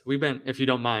about this. We've been, if you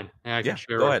don't mind, I can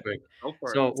share real quick. Go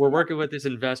for So it. we're working with this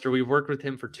investor. We've worked with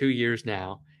him for 2 years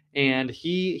now, and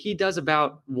he does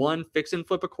about one fix and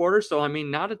flip a quarter. So I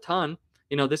mean, not a ton.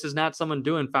 This is not someone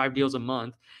doing 5 deals a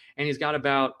month, and he's got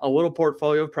about a little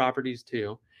portfolio of properties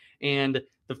too. And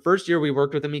the first year we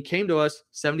worked with him, he came to us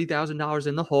 $70,000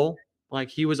 in the hole. Like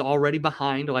he was already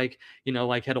behind,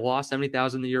 had lost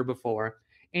 70,000 the year before.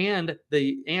 And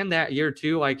that year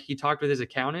too, like he talked with his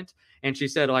accountant, and she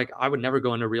said, like, I would never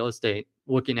go into real estate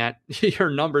looking at your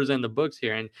numbers in the books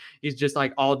here. And he's just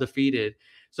like all defeated.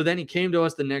 So then he came to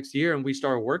us the next year, and we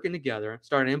started working together,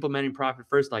 started implementing profit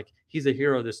first. Like he's a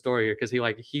hero of this story here, because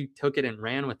he took it and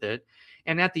ran with it.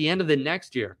 And at the end of the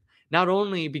next year, not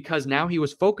only because now he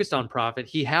was focused on profit,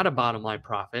 he had a bottom line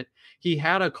profit. He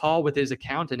had a call with his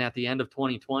accountant at the end of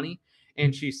 2020.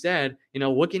 And she said,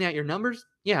 looking at your numbers,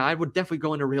 yeah, I would definitely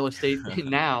go into real estate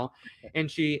now.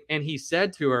 And he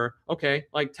said to her, okay,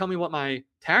 like, tell me what my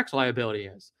tax liability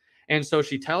is. And so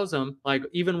she tells him, like,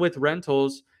 even with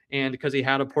rentals, and because he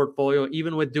had a portfolio,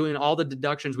 even with doing all the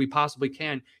deductions we possibly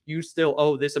can, you still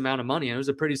owe this amount of money. And it was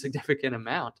a pretty significant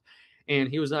amount. And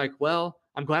he was like, well,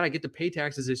 I'm glad I get to pay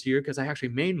taxes this year because I actually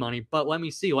made money. But let me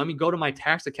go to my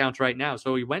tax accounts right now.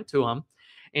 So he went to him,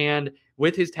 and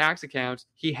with his tax accounts,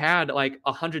 he had like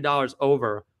 $100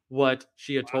 over what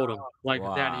she had told him, like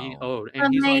that he owed.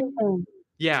 And he's like,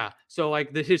 yeah. So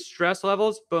like his stress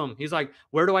levels, boom. He's like,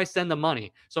 where do I send the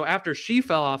money? So after she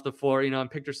fell off the floor,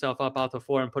 and picked herself up off the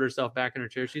floor and put herself back in her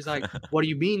chair, she's like, what do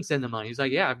you mean send the money? He's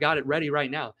like, yeah, I've got it ready right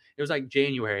now. It was like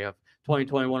January of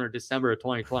 2021 or December of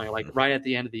 2020, like right at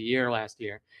the end of the year last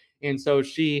year. And so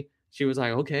she was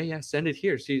like, okay, yeah, send it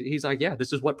here. He's like, yeah,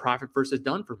 this is what Profit First has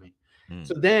done for me.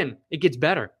 So then it gets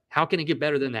better. How can it get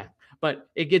better than that? But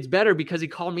it gets better because he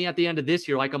called me at the end of this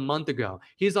year, like a month ago.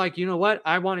 He's like, you know what?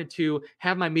 I wanted to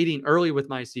have my meeting early with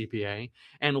my CPA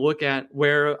and look at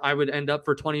where I would end up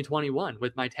for 2021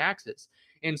 with my taxes.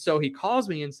 And so he calls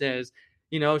me and says,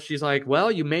 she's like,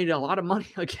 well, you made a lot of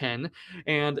money again.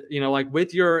 And, like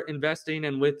with your investing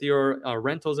and with your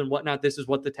rentals and whatnot, this is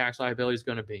what the tax liability is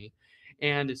going to be.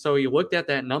 And so he looked at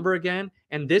that number again.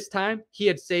 And this time he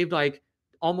had saved like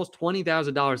almost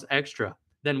 $20,000 extra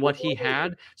than what he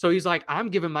had. So he's like, I'm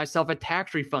giving myself a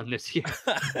tax refund this year.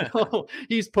 So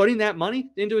he's putting that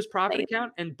money into his profit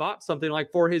account and bought something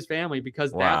like for his family,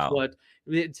 because that's what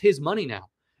it's his money now.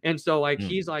 And so like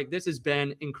he's like, this has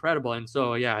been incredible. And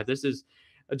so yeah, this is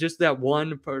just that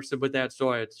one person with that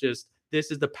story. It's just,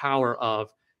 this is the power of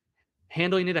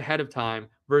handling it ahead of time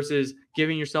versus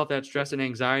giving yourself that stress and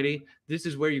anxiety. This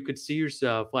is where you could see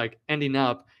yourself like ending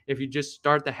up if you just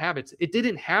start the habits. It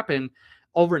didn't happen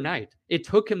overnight. It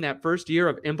took him that first year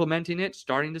of implementing it,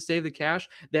 starting to save the cash.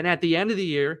 Then at the end of the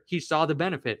year, he saw the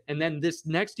benefit. And then this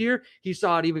next year, he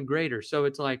saw it even greater. So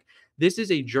it's like, this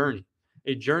is a journey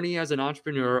as an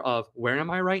entrepreneur of where am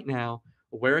I right now?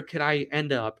 Where could I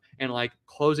end up? And like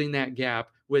closing that gap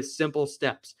with simple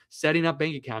steps, setting up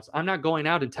bank accounts. I'm not going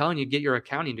out and telling you get your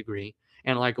accounting degree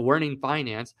and like learning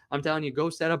finance. I'm telling you, go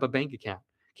set up a bank account.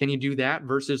 Can you do that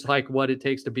versus like what it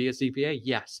takes to be a CPA?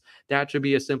 Yes, that should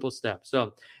be a simple step.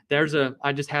 So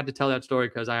I just had to tell that story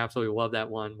because I absolutely love that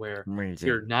one where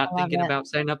you're not thinking about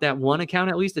setting up that one account,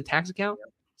 at least a tax account,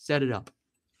 set it up.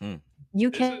 You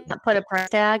can't put a price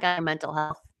tag on mental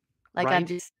health. Like I'm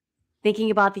just thinking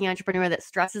about the entrepreneur that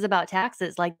stresses about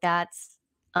taxes. Like that's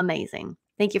amazing.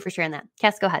 Thank you for sharing that.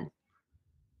 Cass, go ahead.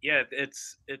 Yeah,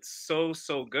 it's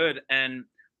so good. And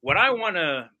what I want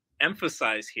to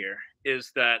emphasize here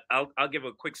is that I'll give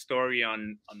a quick story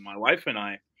on my wife and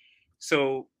I.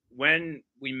 So when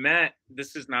we met,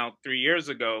 this is now 3 years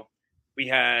ago, we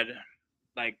had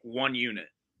like one unit,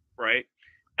 right?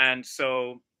 And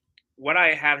so what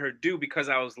I had her do, because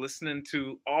I was listening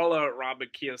to all of Robert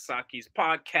Kiyosaki's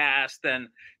podcast and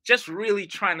just really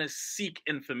trying to seek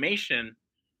information,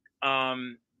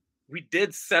 we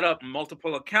did set up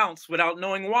multiple accounts without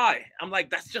knowing why. I'm like,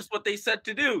 that's just what they said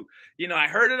to do. I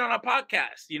heard it on a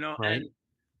podcast, and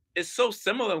it's so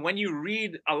similar when you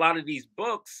read a lot of these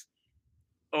books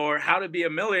or How to Be a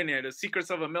Millionaire, The Secrets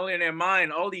of a Millionaire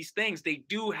Mind, all these things, they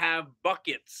do have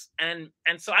buckets. And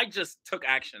so I just took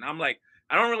action. I'm like,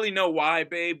 I don't really know why,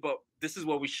 babe, but this is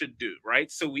what we should do,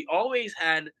 right? So we always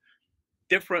had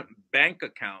different bank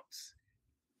accounts.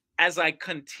 As I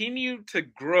continued to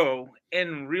grow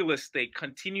in real estate,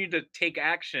 continue to take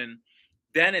action,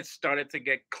 then it started to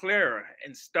get clearer.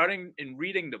 And starting in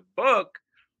reading the book,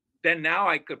 then now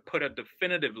I could put a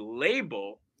definitive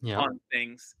label on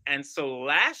things. And so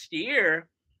last year,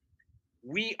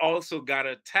 we also got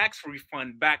a tax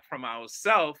refund back from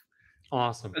ourselves.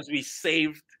 Awesome. Because we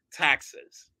saved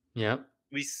taxes. Yep.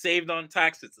 We saved on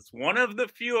taxes. It's one of the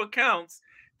few accounts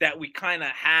that we kind of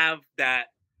have that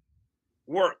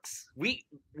works. We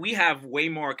have way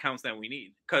more accounts than we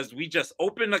need because we just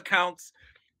open accounts.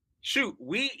 Shoot,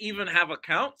 we even have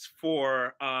accounts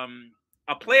for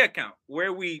a play account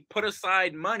where we put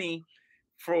aside money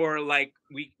for like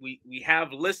we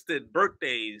have listed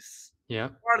birthdays,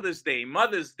 Father's Day,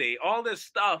 Mother's Day, all this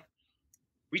stuff.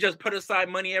 We just put aside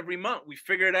money every month. We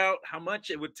figured out how much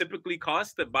it would typically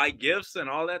cost to buy gifts and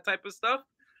all that type of stuff.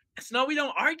 And so now we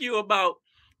don't argue about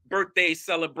birthday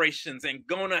celebrations and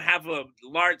going to have a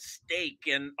large steak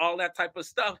and all that type of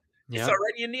stuff. It's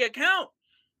already in the account.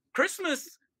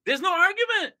 Christmas, there's no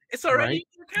argument. It's already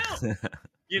in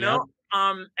the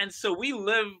account. And so we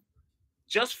live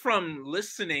just from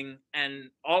listening and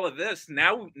all of this.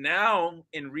 Now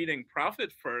in reading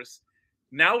Profit First,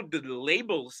 now the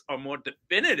labels are more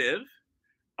definitive.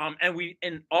 And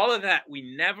in all of that,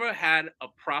 we never had a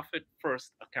Profit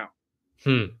First account.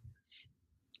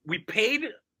 We paid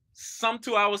some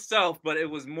to ourselves, but it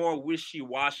was more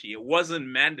wishy-washy. It wasn't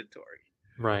mandatory.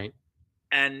 Right.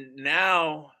 And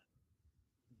now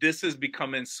this is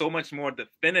becoming so much more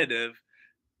definitive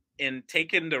in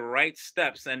taking the right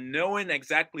steps and knowing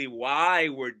exactly why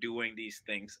we're doing these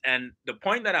things. And the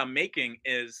point that I'm making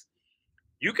is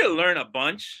you can learn a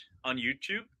bunch on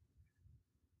YouTube,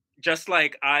 just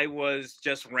like I was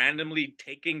just randomly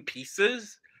taking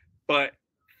pieces, but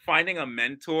finding a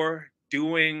mentor,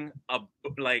 doing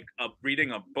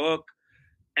reading a book,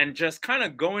 and just kind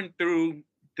of going through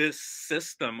this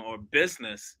system or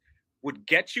business would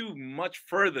get you much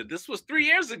further. This was 3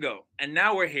 years ago, and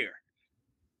now we're here.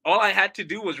 All I had to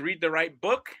do was read the right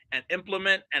book and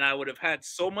implement, and I would have had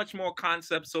so much more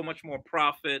concept, so much more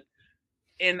profit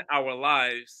in our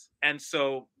lives. And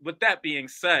so with that being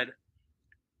said,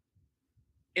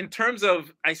 in terms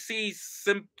of, I see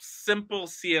simple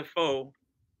CFO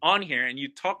on here, and you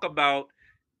talk about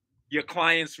your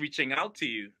clients reaching out to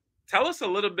you. Tell us a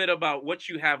little bit about what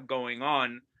you have going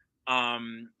on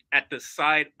at the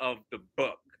side of the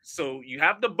book. So you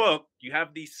have the book, you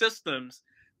have these systems,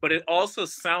 but it also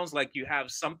sounds like you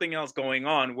have something else going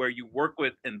on where you work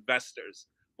with investors.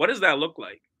 What does that look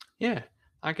like? Yeah,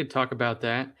 I could talk about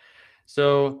that.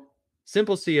 So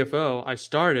Simple CFO, I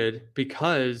started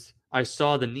because I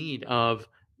saw the need of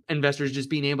investors just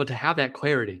being able to have that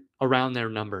clarity around their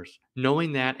numbers,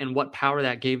 knowing that and what power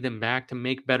that gave them back to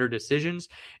make better decisions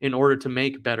in order to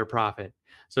make better profit.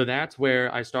 So that's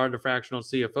where I started a fractional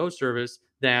CFO service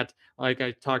that, like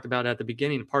I talked about at the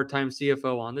beginning, part-time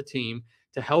CFO on the team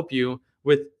to help you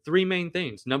with three main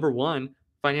things. Number one,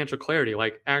 financial clarity,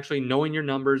 like actually knowing your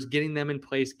numbers, getting them in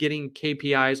place, getting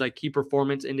KPIs like key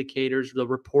performance indicators, the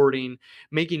reporting,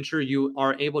 making sure you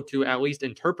are able to at least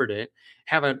interpret it,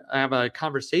 have a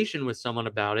conversation with someone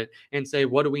about it, and say,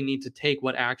 what do we need to take?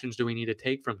 What actions do we need to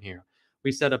take from here?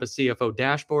 We set up a CFO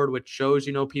dashboard, which shows,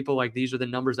 people like these are the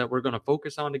numbers that we're going to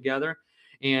focus on together.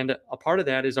 And a part of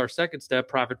that is our second step,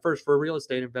 profit first for real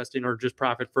estate investing, or just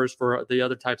profit first for the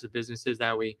other types of businesses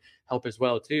that we help as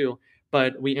well too.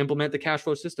 But we implement the cash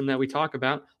flow system that we talk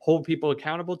about, hold people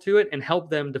accountable to it, and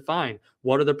help them define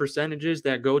what are the percentages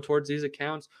that go towards these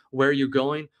accounts, where are you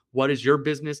going, what does your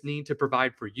business need to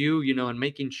provide for you, and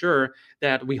making sure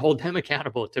that we hold them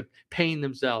accountable to paying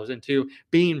themselves and to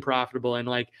being profitable and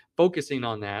like focusing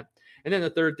on that. And then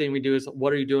the third thing we do is,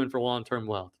 what are you doing for long-term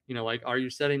wealth? Like, are you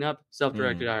setting up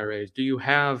self-directed IRAs? Do you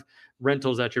have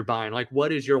rentals that you're buying? Like,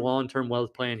 what is your long-term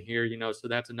wealth plan here? So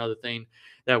that's another thing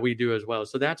that we do as well.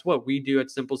 So that's what we do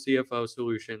at Simple CFO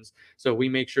Solutions. So we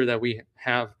make sure that we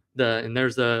have and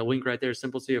there's the link right there,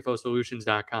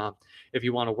 simplecfosolutions.com. If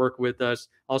you want to work with us,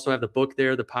 also have the book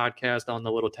there, the podcast on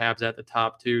the little tabs at the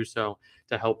top too. So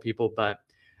to help people, but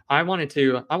I wanted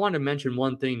to mention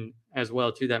one thing as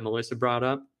well too, that Melissa brought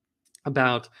up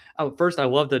about, first, I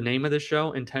love the name of the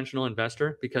show, Intentional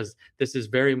Investor, because this is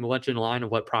very much in line of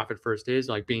what Profit First is,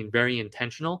 like being very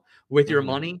intentional with your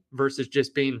money versus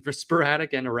just being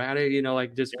sporadic and erratic,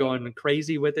 like just going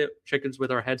crazy with it, chickens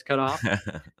with our heads cut off.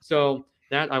 So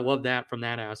that, I love that from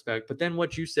that aspect. But then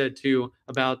what you said too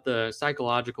about the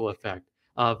psychological effect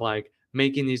of like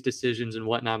making these decisions and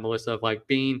whatnot, Melissa, of like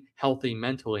being healthy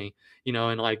mentally,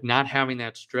 and like not having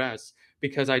that stress,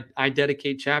 because I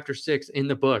dedicate chapter 6 in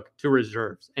the book to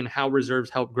reserves and how reserves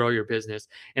help grow your business.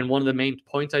 And one of the main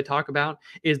points I talk about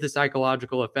is the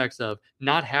psychological effects of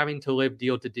not having to live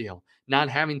deal to deal, not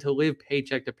having to live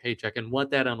paycheck to paycheck, and what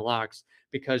that unlocks,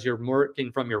 because you're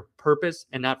working from your purpose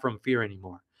and not from fear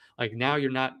anymore. Like now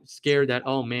you're not scared that,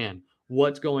 oh man,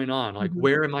 what's going on? Like,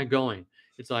 where am I going?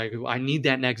 It's like, I need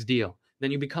that next deal. Then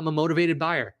you become a motivated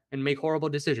buyer and make horrible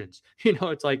decisions.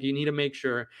 It's like you need to make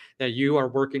sure that you are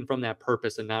working from that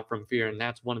purpose and not from fear. And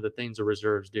that's one of the things the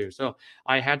reserves do. So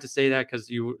I had to say that because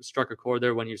you struck a chord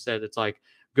there when you said it's like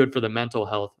good for the mental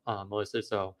health, Melissa.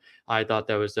 So I thought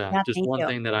that was just one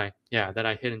thing that I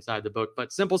hit inside the book. But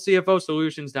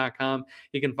simplecfosolutions.com,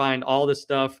 you can find all the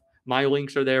stuff. My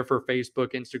links are there for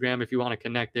Facebook, Instagram, if you want to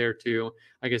connect there too.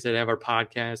 Like I said, I have our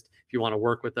podcast. If you want to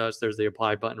work with us, there's the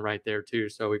apply button right there too.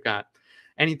 So we've got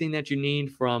anything that you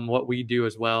need from what we do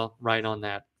as well, right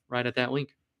at that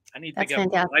link. I need to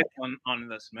get my wife on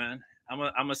this, man. I'm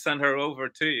gonna send her over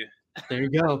to you. There you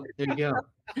go.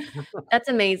 That's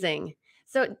amazing.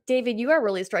 So David, you are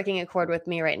really striking a chord with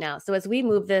me right now. So as we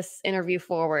move this interview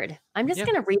forward, I'm just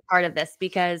going to read part of this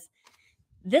because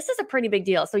this is a pretty big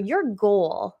deal. So your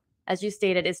goal, as you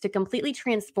stated, is to completely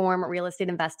transform real estate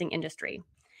investing industry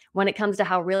when it comes to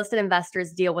how real estate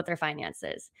investors deal with their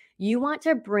finances. You want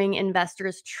to bring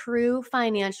investors true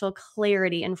financial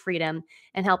clarity and freedom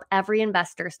and help every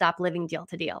investor stop living deal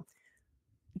to deal.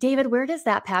 David, where does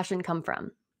that passion come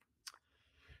from?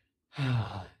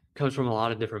 Comes from a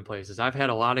lot of different places. I've had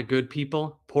a lot of good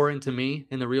people pour into me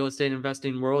in the real estate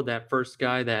investing world. That first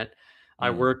guy that I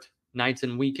worked nights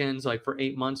and weekends like for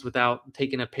 8 months without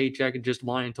taking a paycheck and just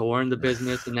wanting to learn the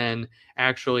business, and then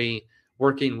actually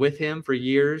working with him for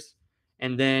years.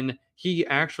 And then he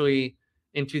actually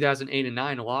in 2008 and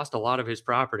 9 lost a lot of his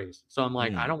properties. So I'm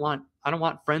like, I don't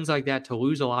want friends like that to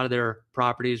lose a lot of their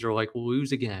properties or like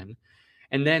lose again.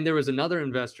 And then there was another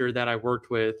investor that I worked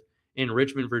with in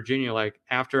Richmond, Virginia. Like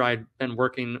after I'd been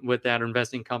working with that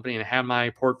investing company and had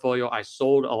my portfolio, I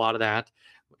sold a lot of that,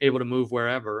 able to move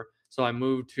wherever. So I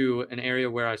moved to an area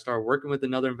where I started working with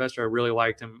another investor. I really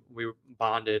liked him. We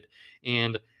bonded,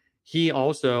 and he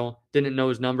also didn't know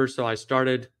his numbers. So I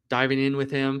started diving in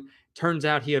with him. Turns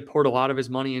out he had poured a lot of his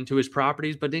money into his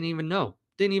properties, but didn't even know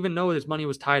his money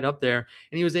was tied up there.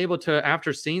 And he was able to,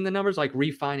 after seeing the numbers, like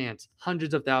refinance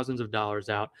hundreds of thousands of dollars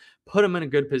out, put him in a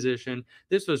good position.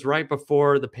 This was right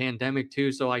before the pandemic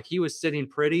too. So like he was sitting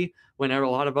pretty whenever a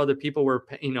lot of other people were,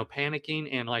 panicking.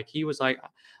 And like, he was like,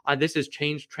 this has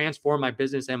transformed my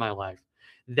business and my life.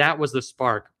 That was the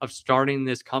spark of starting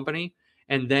this company.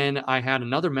 And then I had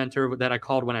another mentor that I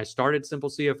called when I started Simple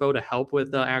CFO to help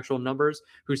with the actual numbers,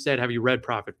 who said, have you read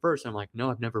Profit First? I'm like, no,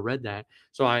 I've never read that.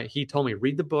 So he told me,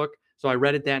 read the book. So I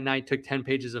read it that night, took 10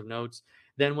 pages of notes.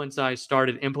 Then once I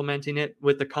started implementing it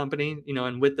with the company,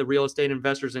 and with the real estate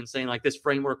investors and saying like this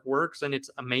framework works and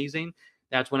it's amazing,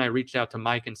 that's when I reached out to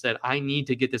Mike and said, I need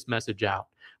to get this message out.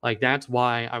 Like, that's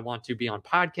why I want to be on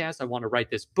podcasts. I want to write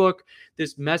this book,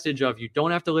 this message of you don't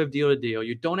have to live deal to deal.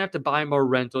 You don't have to buy more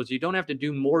rentals. You don't have to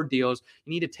do more deals.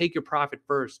 You need to take your profit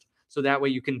first. So that way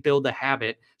you can build the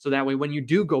habit. So that way, when you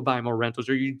do go buy more rentals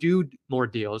or you do more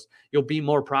deals, you'll be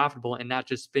more profitable and not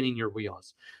just spinning your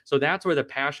wheels. So that's where the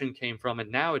passion came from. And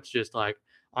now it's just like,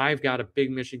 I've got a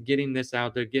big mission getting this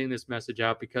out there, getting this message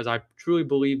out, because I truly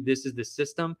believe this is the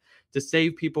system to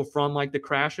save people from like the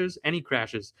crashes, any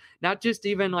crashes, not just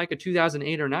even like a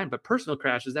 2008 or 9, but personal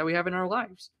crashes that we have in our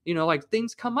lives. Like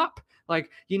things come up. Like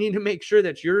you need to make sure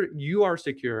that you are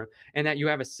secure and that you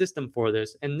have a system for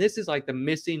this. And this is like the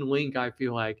missing link, I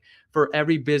feel like, for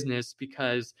every business,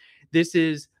 because this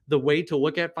is the way to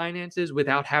look at finances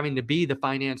without having to be the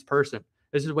finance person.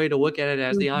 This is a way to look at it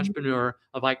as the entrepreneur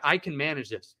of like, I can manage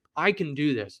this. I can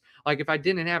do this. Like if I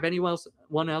didn't have anyone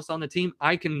else on the team,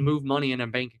 I can move money in a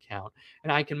bank account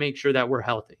and I can make sure that we're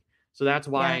healthy. So that's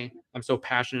why I'm so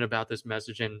passionate about this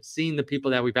message and seeing the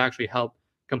people that we've actually helped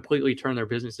completely turn their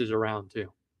businesses around too.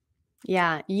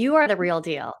 Yeah, you are the real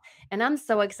deal. And I'm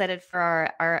so excited for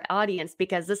our audience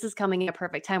because this is coming at a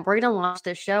perfect time. We're going to launch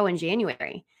this show in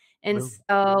January. And Boom.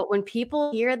 so when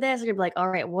people hear this, they're gonna be like, all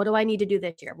right, what do I need to do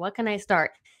this year? What can I start?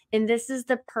 And this is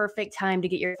the perfect time to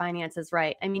get your finances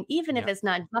right. I mean, even if it's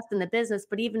not just in the business,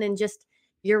 but even in just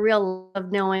your real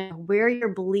love, knowing where you're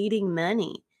bleeding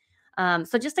money.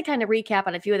 So just to kind of recap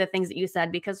on a few of the things that you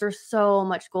said, because there's so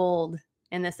much gold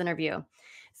in this interview.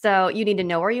 So you need to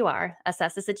know where you are,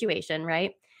 assess the situation,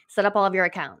 right? Set up all of your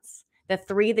accounts. The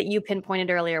 3 that you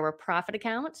pinpointed earlier were profit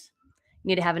account. You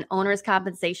need to have an owner's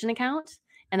compensation account,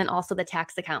 and then also the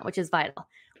tax account, which is vital,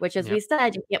 which, as we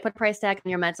said, you can't put a price tag on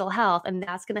your mental health. And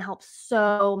that's going to help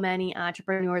so many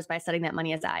entrepreneurs by setting that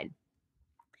money aside.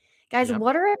 Guys,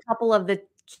 what are a couple of the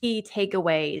key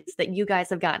takeaways that you guys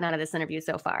have gotten out of this interview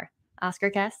so far?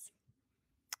 Oscar, Kess?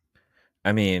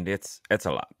 I mean, it's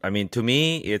a lot. I mean, to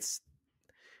me, it's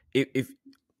if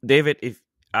David, if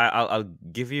I'll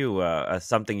give you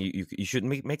something, you should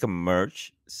make a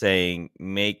merch saying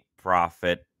make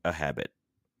profit a habit.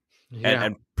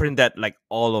 And print that like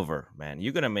all over, man.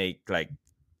 You're gonna make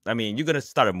you're gonna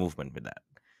start a movement with that,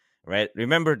 right?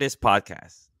 Remember this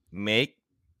podcast, make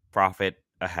profit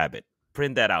a habit.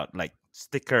 Print that out, like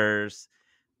stickers,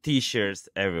 t-shirts,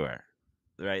 everywhere,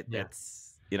 right?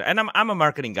 That's and I'm a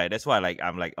marketing guy. That's why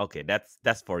I'm like, okay,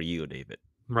 that's for you, David.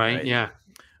 Right? Yeah.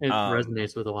 It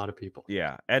resonates with a lot of people.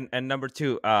 Yeah. And number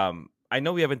 2, I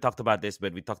know we haven't talked about this,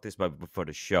 but we talked this about before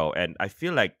the show, and I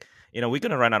feel like we're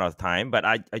gonna run out of time. But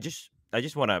I just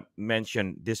want to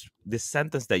mention this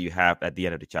sentence that you have at the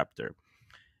end of the chapter,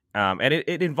 and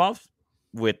it involves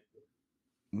with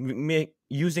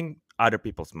using other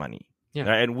people's money. Yeah.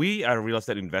 Right? And we are a real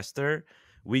estate investor.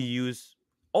 We use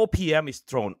OPM is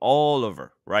thrown all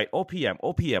over, right? OPM,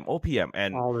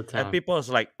 and all the time. And people is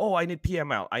like, oh, I need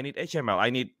PML, I need HML, I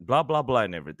need blah blah blah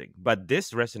and everything. But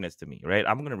this resonates to me, right?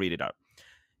 I'm gonna read it out.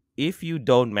 If you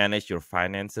don't manage your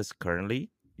finances currently,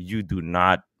 you do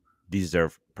not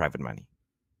deserve private money.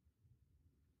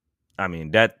 I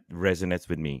mean, that resonates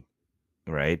with me,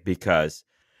 right? Because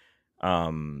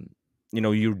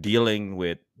you're dealing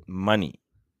with money.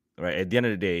 Right. At the end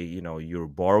of the day, you're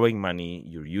borrowing money,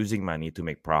 you're using money to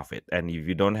make profit. And if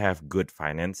you don't have good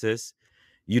finances,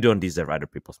 you don't deserve other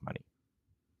people's money.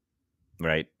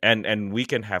 Right. And we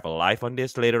can have a live on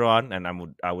this later on. And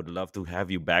I would love to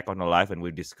have you back on the live and we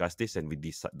discuss this and we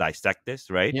dissect this.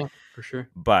 Right. Yeah, for sure.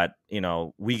 But,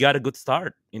 we got a good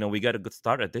start. We got a good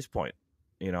start at this point.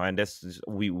 And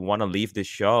we want to leave this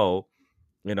show,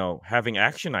 having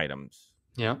action items.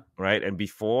 Yeah. Right. And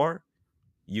before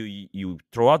you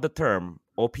throw out the term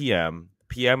OPM,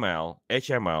 PML,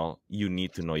 HML, you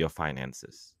need to know your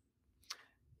finances.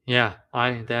 Yeah,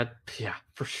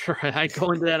 for sure. I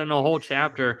go into that in a whole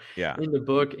chapter in the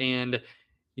book,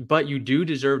 but you do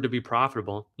deserve to be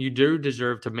profitable. You do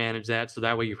deserve to manage that, so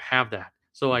that way you have that.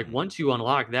 So once you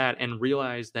unlock that and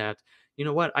realize that, you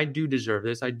know what, I do deserve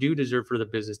this. I do deserve for the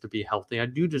business to be healthy. I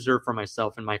do deserve for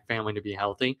myself and my family to be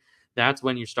healthy. That's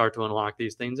when you start to unlock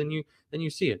these things, and then you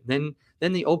see it. Then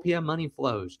the OPM money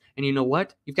flows, and you know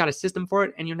what? You've got a system for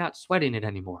it, and you're not sweating it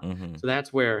anymore. Mm-hmm. So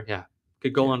that's where,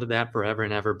 could go on to that forever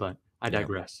and ever, but I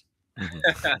digress.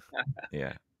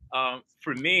 Yeah.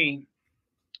 For me,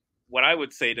 what I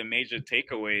would say the major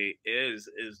takeaway is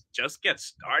just get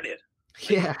started.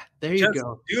 Yeah, there you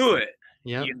go. Do it.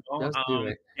 Yeah, just do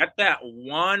it. Get that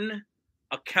one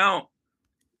account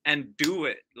and do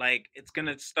it. Like, it's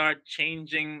gonna start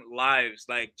changing lives.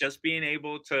 Like, just being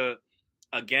able to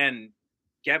again,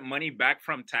 get money back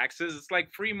from taxes. It's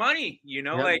like free money,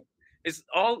 Yep. like it's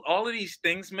all of these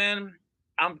things, man.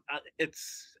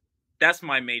 That's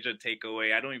my major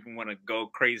takeaway. I don't even want to go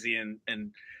crazy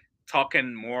and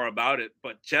talking more about it,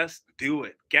 but just do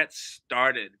it. Get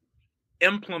started.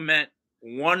 Implement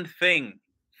one thing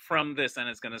from this, and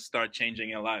it's going to start changing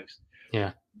your lives.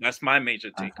 Yeah. That's my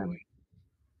major Awesome. takeaway.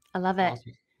 I love it.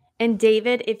 Awesome. And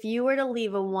David, if you were to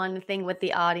leave a one thing with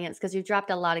the audience, because you've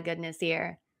dropped a lot of goodness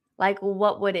here, like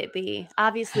what would it be?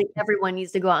 Obviously, everyone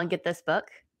needs to go out and get this book,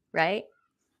 right?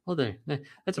 Well,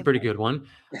 that's a pretty good one.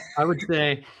 I would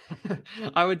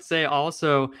say,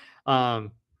 also,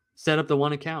 set up the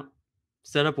one account.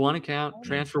 Set up one account,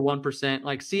 transfer 1%,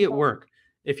 like see it work.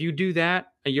 If you do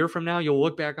that a year from now, you'll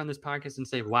look back on this podcast and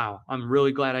say, wow, I'm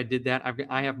really glad I did that.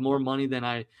 I have more money than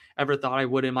I ever thought I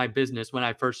would in my business when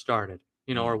I first started,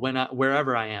 or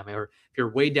wherever I am, or if you're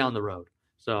way down the road.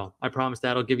 So I promise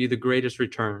that'll give you the greatest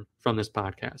return from this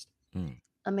podcast.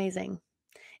 Amazing.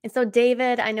 And so,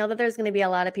 David, I know that there's going to be a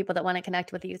lot of people that want to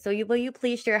connect with you. So will you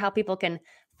please share how people can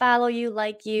follow you,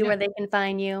 like you, where they can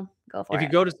find you? Go for it. If you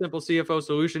go to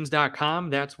simplecfosolutions.com,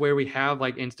 that's where we have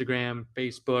like Instagram,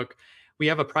 Facebook. We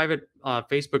have a private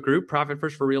Facebook group, Profit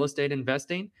First for Real Estate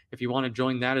Investing. If you want to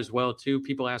join that as well, too.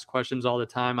 People ask questions all the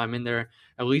time. I'm in there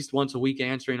at least once a week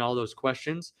answering all those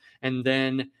questions. And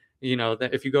then,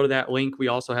 if you go to that link, we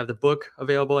also have the book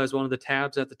available as one of the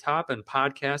tabs at the top and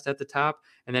podcast at the top.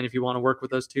 And then if you want to work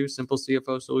with us too,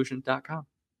 simplecfosolutions.com.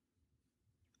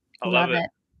 I love it.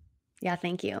 Yeah,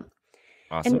 thank you.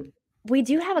 Awesome. And we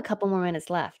do have a couple more minutes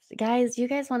left. Guys, you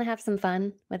guys want to have some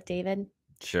fun with David?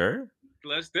 Sure.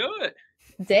 Let's do it.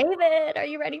 David, are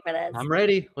you ready for this? I'm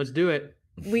ready. Let's do it.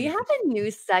 We have a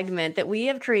new segment that we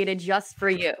have created just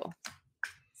for you.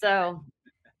 So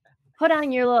put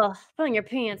on your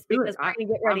pants because we're going to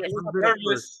get ready.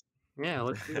 Nervous. Yeah,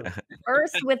 let's do it.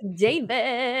 First with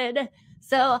David.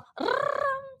 So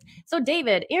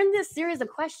David, in this series of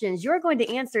questions, you're going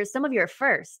to answer some of your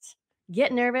first.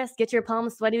 Get nervous, get your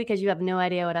palms sweaty because you have no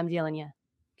idea what I'm dealing you.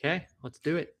 Okay, let's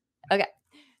do it. Okay.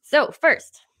 So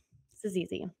first, this is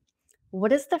easy.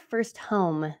 What is the first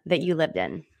home that you lived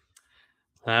in?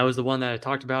 That was the one that I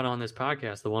talked about on this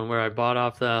podcast, the one where I bought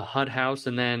off the HUD house.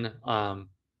 And then,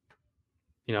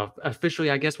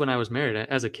 officially, I guess when I was married,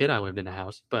 as a kid, I lived in a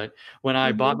house. But when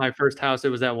I bought my first house, it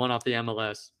was that one off the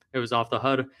MLS. It was off the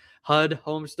HUD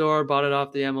home store, bought it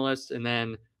off the MLS, and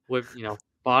then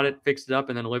bought it, fixed it up,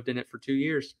 and then lived in it for 2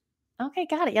 years. Okay,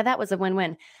 got it. Yeah, that was a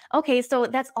win-win. Okay, so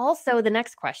that's also the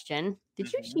next question.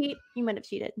 Did you cheat? You might have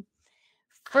cheated.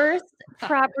 First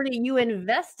property you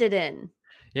invested in.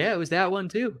 Yeah, it was that one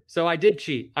too. So I did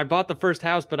cheat. I bought the first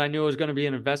house, but I knew it was going to be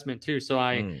an investment too. So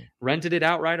I rented it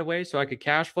out right away so I could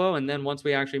cash flow. And then once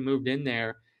we actually moved in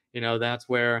there, that's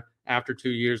where after 2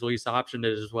 years lease optioned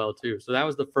it as well too. So that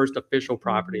was the first official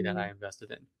property that I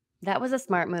invested in. That was a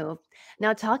smart move.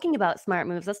 Now, talking about smart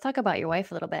moves, let's talk about your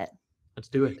wife a little bit. Let's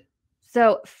do it.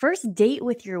 So first date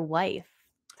with your wife.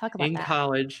 Talk about that. In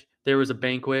college, there was a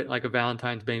banquet, like a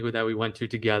Valentine's banquet that we went to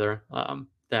together.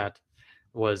 That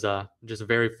was just a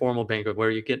very formal banquet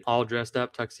where you get all dressed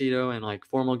up, tuxedo and like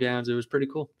formal gowns. It was pretty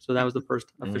cool. So that was the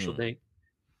first official date.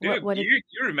 Dude, you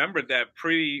remembered that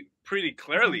pretty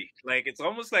clearly. Like it's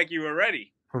almost like you were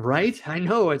ready. Right? I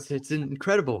know. It's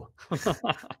incredible.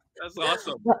 That's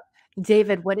awesome.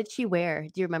 David, what did she wear?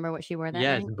 Do you remember what she wore that night?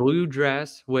 Yes, blue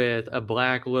dress with a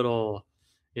black little,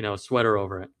 sweater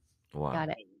over it. Wow. Got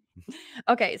it.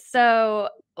 Okay, so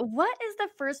what is the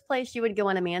first place you would go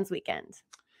on a man's weekend?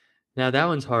 Now that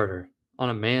one's harder. On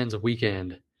a man's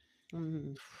weekend.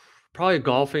 Probably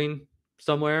golfing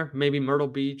somewhere, maybe Myrtle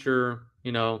Beach or,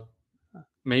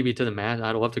 maybe to the Masters.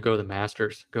 I'd love to go to the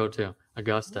Masters, go to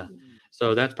Augusta.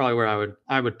 So that's probably where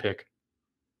I would pick.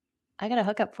 I got a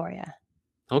hookup for you.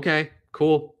 Okay,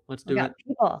 cool. Let's do it.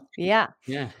 People. Yeah.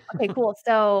 Yeah. Okay, cool.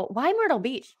 So why Myrtle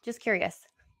Beach? Just curious.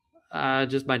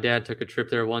 Just my dad took a trip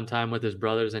there one time with his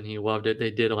brothers and he loved it. They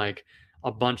did like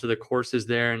a bunch of the courses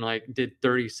there and like did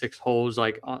 36 holes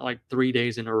like 3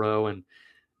 days in a row and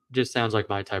just sounds like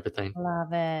my type of thing.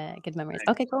 Love it. Good memories.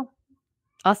 Okay, cool.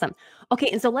 Awesome. Okay,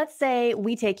 and so let's say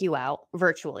we take you out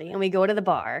virtually and we go to the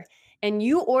bar and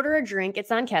you order a drink.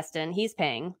 It's on Keston. He's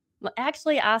paying. Well,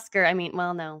 actually, Oscar,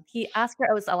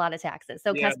 Oscar owes a lot of taxes.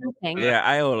 So Keston's paying. Yeah,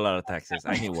 I owe a lot of taxes.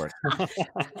 I need work.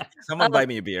 Someone buy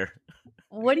me a beer.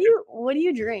 What do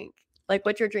you drink? Like,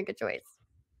 what's your drink of choice?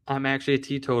 I'm actually a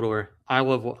teetotaler.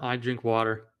 I drink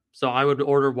water. So I would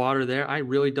order water there. I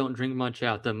really don't drink much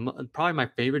out. Probably my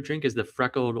favorite drink is the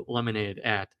freckled lemonade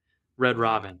at Red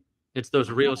Robin. It's those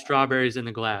real strawberries in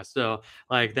the glass. So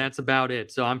like, that's about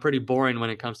it. So I'm pretty boring when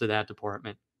it comes to that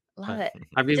department. Love it.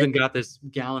 I've even got this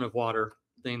gallon of water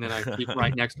thing that I keep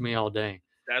right next to me all day.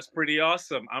 That's pretty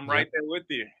awesome. I'm right there with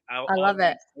you. I love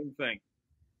it. Same thing.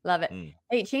 Love it.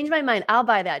 Hey, change my mind. I'll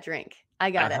buy that drink.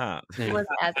 I got it. Let's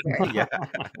ask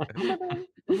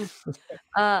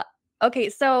her. Okay,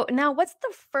 so now what's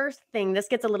the first thing? This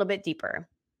gets a little bit deeper.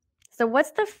 So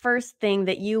what's the first thing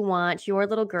that you want your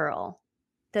little girl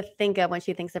to think of when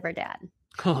she thinks of her dad?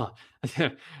 All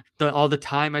the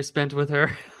time I spent with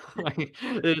her. Like,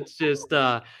 it's just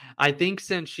I think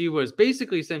since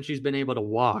she's been able to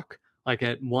walk, like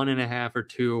at 1.5 or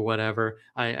 2 or whatever,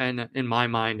 and in my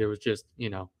mind it was just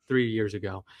 3 years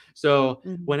ago. So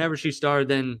whenever she started,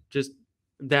 then just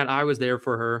that I was there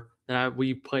for her, that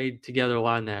we played together a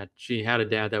lot, and that she had a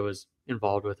dad that was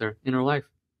involved with her in her life.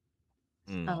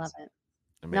 I love it.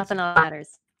 Amazing. Nothing else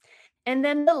matters. And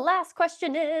then the last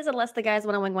question is, unless the guys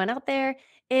want to wing one out there,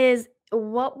 is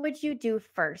what would you do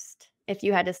first if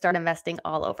you had to start investing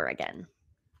all over again?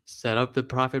 Set up the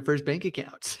profit first bank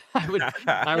accounts. I'd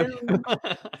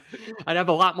have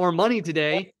a lot more money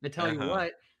today. I tell you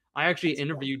what, I actually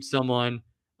interviewed someone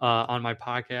on my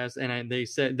podcast, and they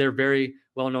said they're very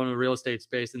well known in the real estate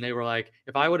space, and they were like,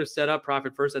 if I would have set up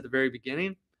profit first at the very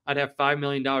beginning, I'd have $5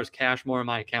 million cash more in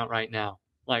my account right now,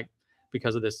 like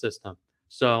because of this system.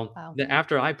 So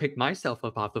after I picked myself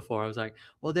up off the floor, I was like,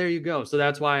 well, there you go. So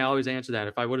that's why I always answer that.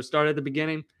 If I would have started at the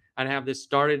beginning, I'd have this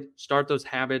start those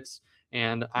habits,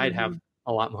 and I'd have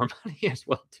a lot more money as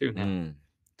well too now.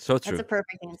 So true. That's a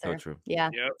perfect answer. So true. Yeah.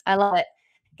 Yep. I love it.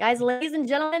 Guys, ladies and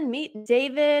gentlemen, meet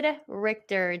David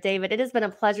Richter. David, it has been a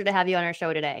pleasure to have you on our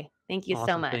show today. Thank you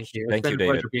so much. Thank you. It's been a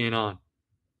pleasure being on.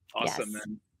 Awesome,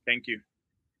 man. Thank you.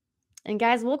 And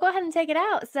guys, we'll go ahead and take it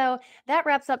out. So that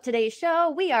wraps up today's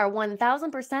show. We are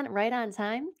 1000% right on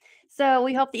time. So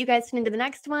we hope that you guys tune into the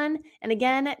next one. And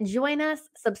again, join us,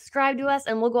 subscribe to us,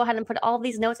 and we'll go ahead and put all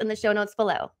these notes in the show notes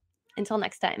below. Until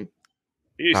next time.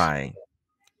 Peace. Bye.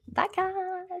 Bye, guys.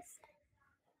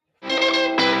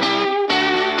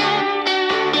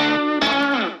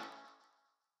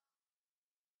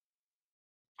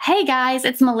 Hey guys,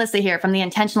 it's Melissa here from the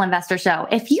Intentional Investor Show.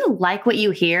 If you like what you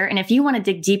hear and if you want to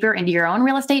dig deeper into your own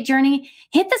real estate journey,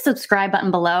 hit the subscribe button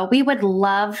below. We would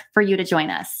love for you to join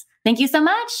us. Thank you so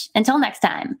much. Until next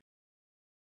time.